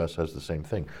 probably the US has the same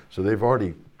thing. So they've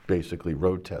already basically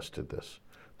road tested this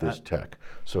tech.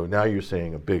 So now you're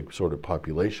saying a big sort of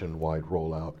population-wide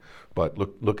rollout, but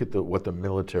look at what the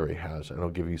military has, and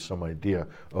it'll give you some idea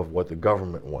of what the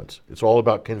government wants. It's all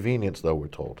about convenience, though, we're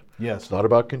told. Yes. It's not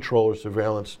about control or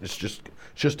surveillance. It's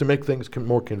just to make things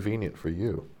more convenient for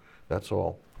you. That's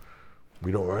all.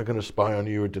 We're not going to spy on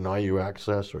you or deny you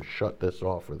access or shut this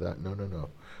off or that. No.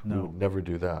 We would never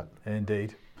do that.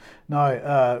 Indeed.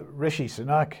 Now, Rishi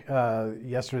Sunak,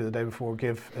 yesterday, the day before,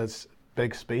 gave his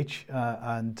big speech,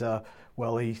 and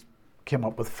he came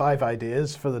up with 5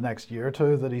 ideas for the next year or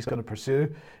two that he's going to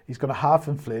pursue. He's going to halve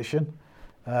inflation.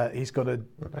 He's going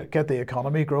to get the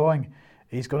economy growing.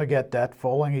 He's going to get debt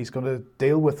falling. He's going to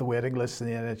deal with the waiting lists in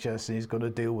the NHS. And he's going to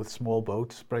deal with small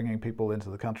boats bringing people into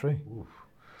the country. Oof.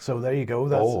 So there you go.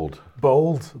 That's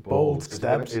bold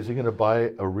steps. Is he going to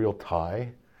buy a real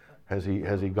tie? Has he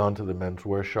gone to the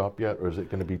menswear shop yet, or is it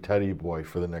going to be Teddy Boy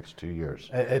for the next 2 years?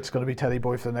 It's going to be Teddy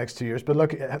Boy for the next 2 years. But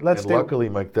look, luckily,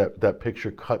 Mike, that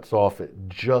picture cuts off at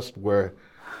just where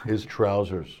his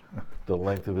trousers, the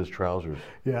length of his trousers.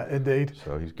 Yeah, indeed.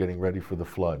 So he's getting ready for the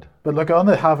flood. But look, on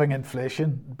the having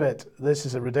inflation bit, this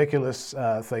is a ridiculous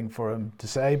thing for him to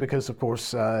say because, of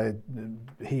course,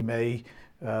 he may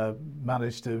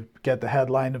manage to get the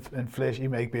headline of inflation. You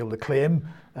may be able to claim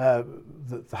that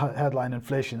the headline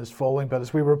inflation is falling, but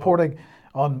as we were reporting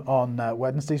on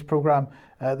Wednesday's program,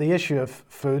 the issue of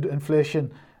food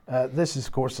inflation, this is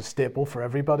of course a staple for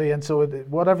everybody, and so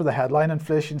whatever the headline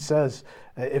inflation says,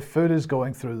 if food is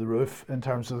going through the roof in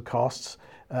terms of the costs,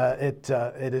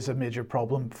 it is a major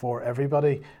problem for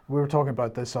everybody. We were talking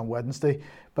about this on Wednesday,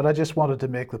 but I just wanted to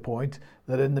make the point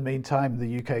that in the meantime,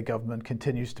 the UK government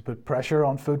continues to put pressure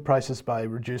on food prices by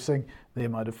reducing the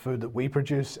amount of food that we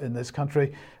produce in this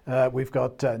country. We've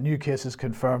got new cases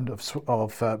confirmed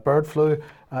of bird flu,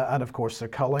 and of course they're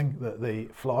culling the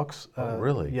flocks. Oh,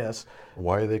 really? Yes.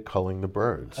 Why are they culling the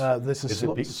birds? This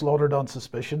is slaughtered on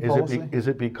suspicion policy. Is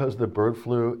it because the bird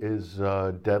flu is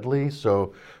deadly?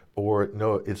 Or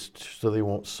no, it's so they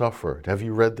won't suffer. Have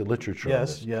you read the literature on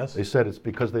this? Yes. They said it's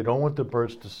because they don't want the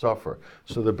birds to suffer.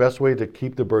 So the best way to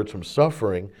keep the birds from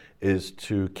suffering is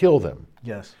to kill them.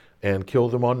 Yes. And kill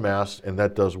them en masse, and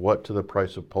that does what to the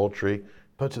price of poultry?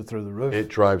 Puts it through the roof. It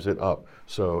drives it up.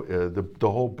 So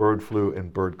the whole bird flu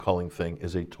and bird culling thing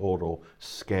is a total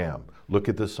scam. Look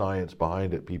at the science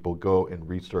behind it. People go and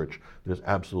research. There's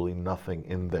absolutely nothing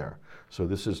in there. So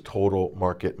this is total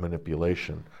market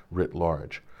manipulation writ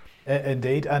large.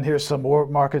 Indeed, and here's some more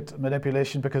market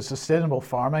manipulation because sustainable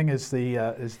farming is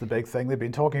the big thing. They've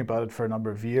been talking about it for a number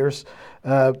of years,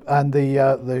 and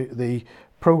the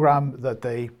program that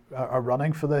they are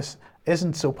running for this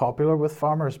isn't so popular with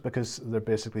farmers because they're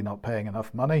basically not paying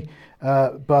enough money.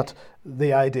 But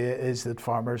the idea is that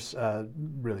farmers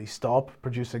really stop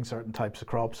producing certain types of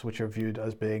crops which are viewed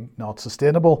as being not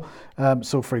sustainable.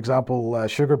 So, for example,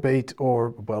 sugar beet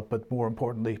but more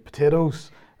importantly, potatoes.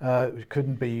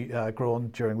 Couldn't be grown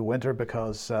during the winter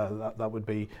because that would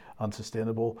be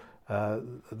unsustainable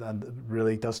and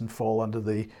really doesn't fall under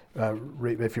the,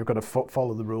 if you're going to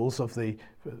follow the rules of the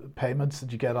payments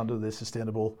that you get under the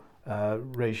sustainable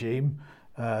regime,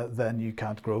 then you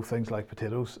can't grow things like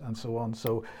potatoes and so on.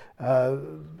 So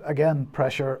again,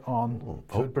 pressure on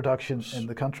food production in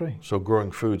the country. So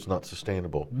growing food's not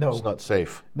sustainable. No. It's not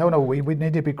safe. No, we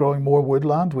need to be growing more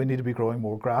woodland. We need to be growing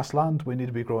more grassland. We need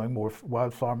to be growing more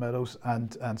wildflower meadows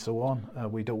and so on.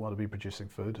 We don't want to be producing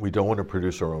food. We don't want to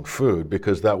produce our own food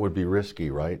because that would be risky,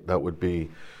 right? That would be,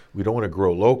 we don't want to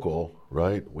grow local,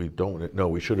 right? We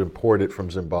should import it from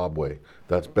Zimbabwe.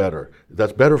 That's better.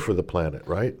 That's better for the planet,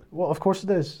 right? Well, of course it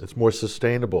is. It's more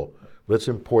sustainable. Let's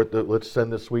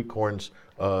send the sweet corns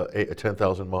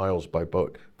 10,000 miles by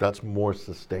boat. That's more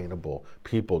sustainable.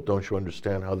 People, don't you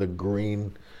understand how the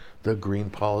green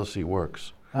policy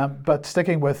works? But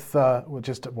sticking with,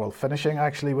 finishing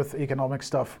actually with economic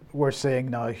stuff, we're seeing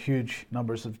now huge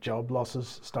numbers of job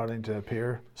losses starting to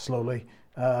appear slowly.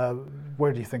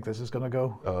 Where do you think this is going to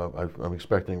go? I'm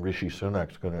expecting Rishi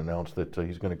Sunak's going to announce that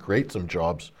he's going to create some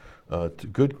jobs,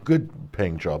 good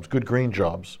paying jobs, good green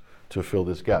jobs to fill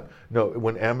this gap. No,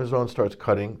 when Amazon starts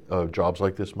cutting jobs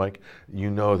like this, Mike,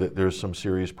 you know that there's some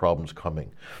serious problems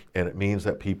coming. And it means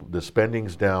that the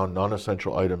spending's down,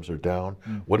 non-essential items are down.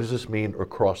 What does this mean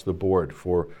across the board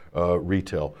for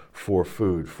retail, for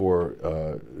food,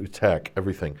 for tech,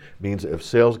 everything? It means if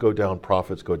sales go down,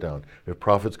 profits go down. If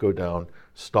profits go down,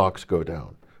 stocks go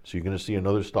down. So you're going to see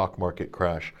another stock market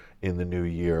crash in the new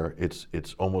year.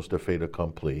 It's almost a fait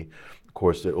accompli. Of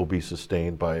course, it will be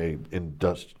sustained by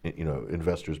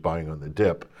investors buying on the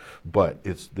dip, but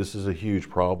this is a huge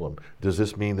problem. Does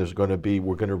this mean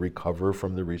we're going to recover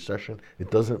from the recession? It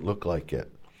doesn't look like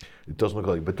it. It doesn't look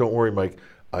like it. But don't worry, Mike.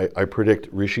 I predict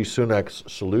Rishi Sunak's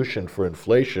solution for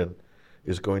inflation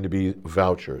is going to be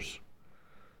vouchers.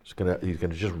 He's going to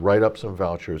just write up some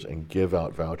vouchers and give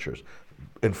out vouchers.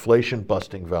 Inflation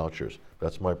busting vouchers.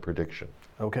 That's my prediction.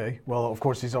 Okay. Well, of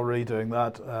course, he's already doing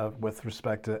that with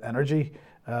respect to energy.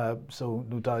 So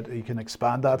no doubt he can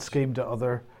expand that scheme to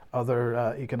other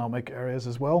economic areas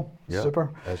as well. Yeah,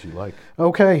 super. As you like.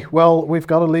 Okay. Well, we've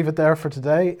got to leave it there for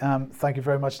today. Thank you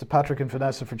very much to Patrick and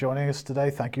Vanessa for joining us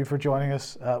today. Thank you for joining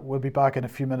us. We'll be back in a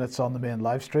few minutes on the main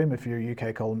live stream if you're a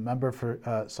UK Column member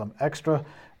for some extra.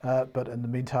 But in the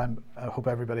meantime, I hope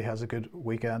everybody has a good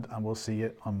weekend and we'll see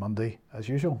you on Monday as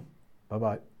usual.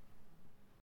 Bye-bye.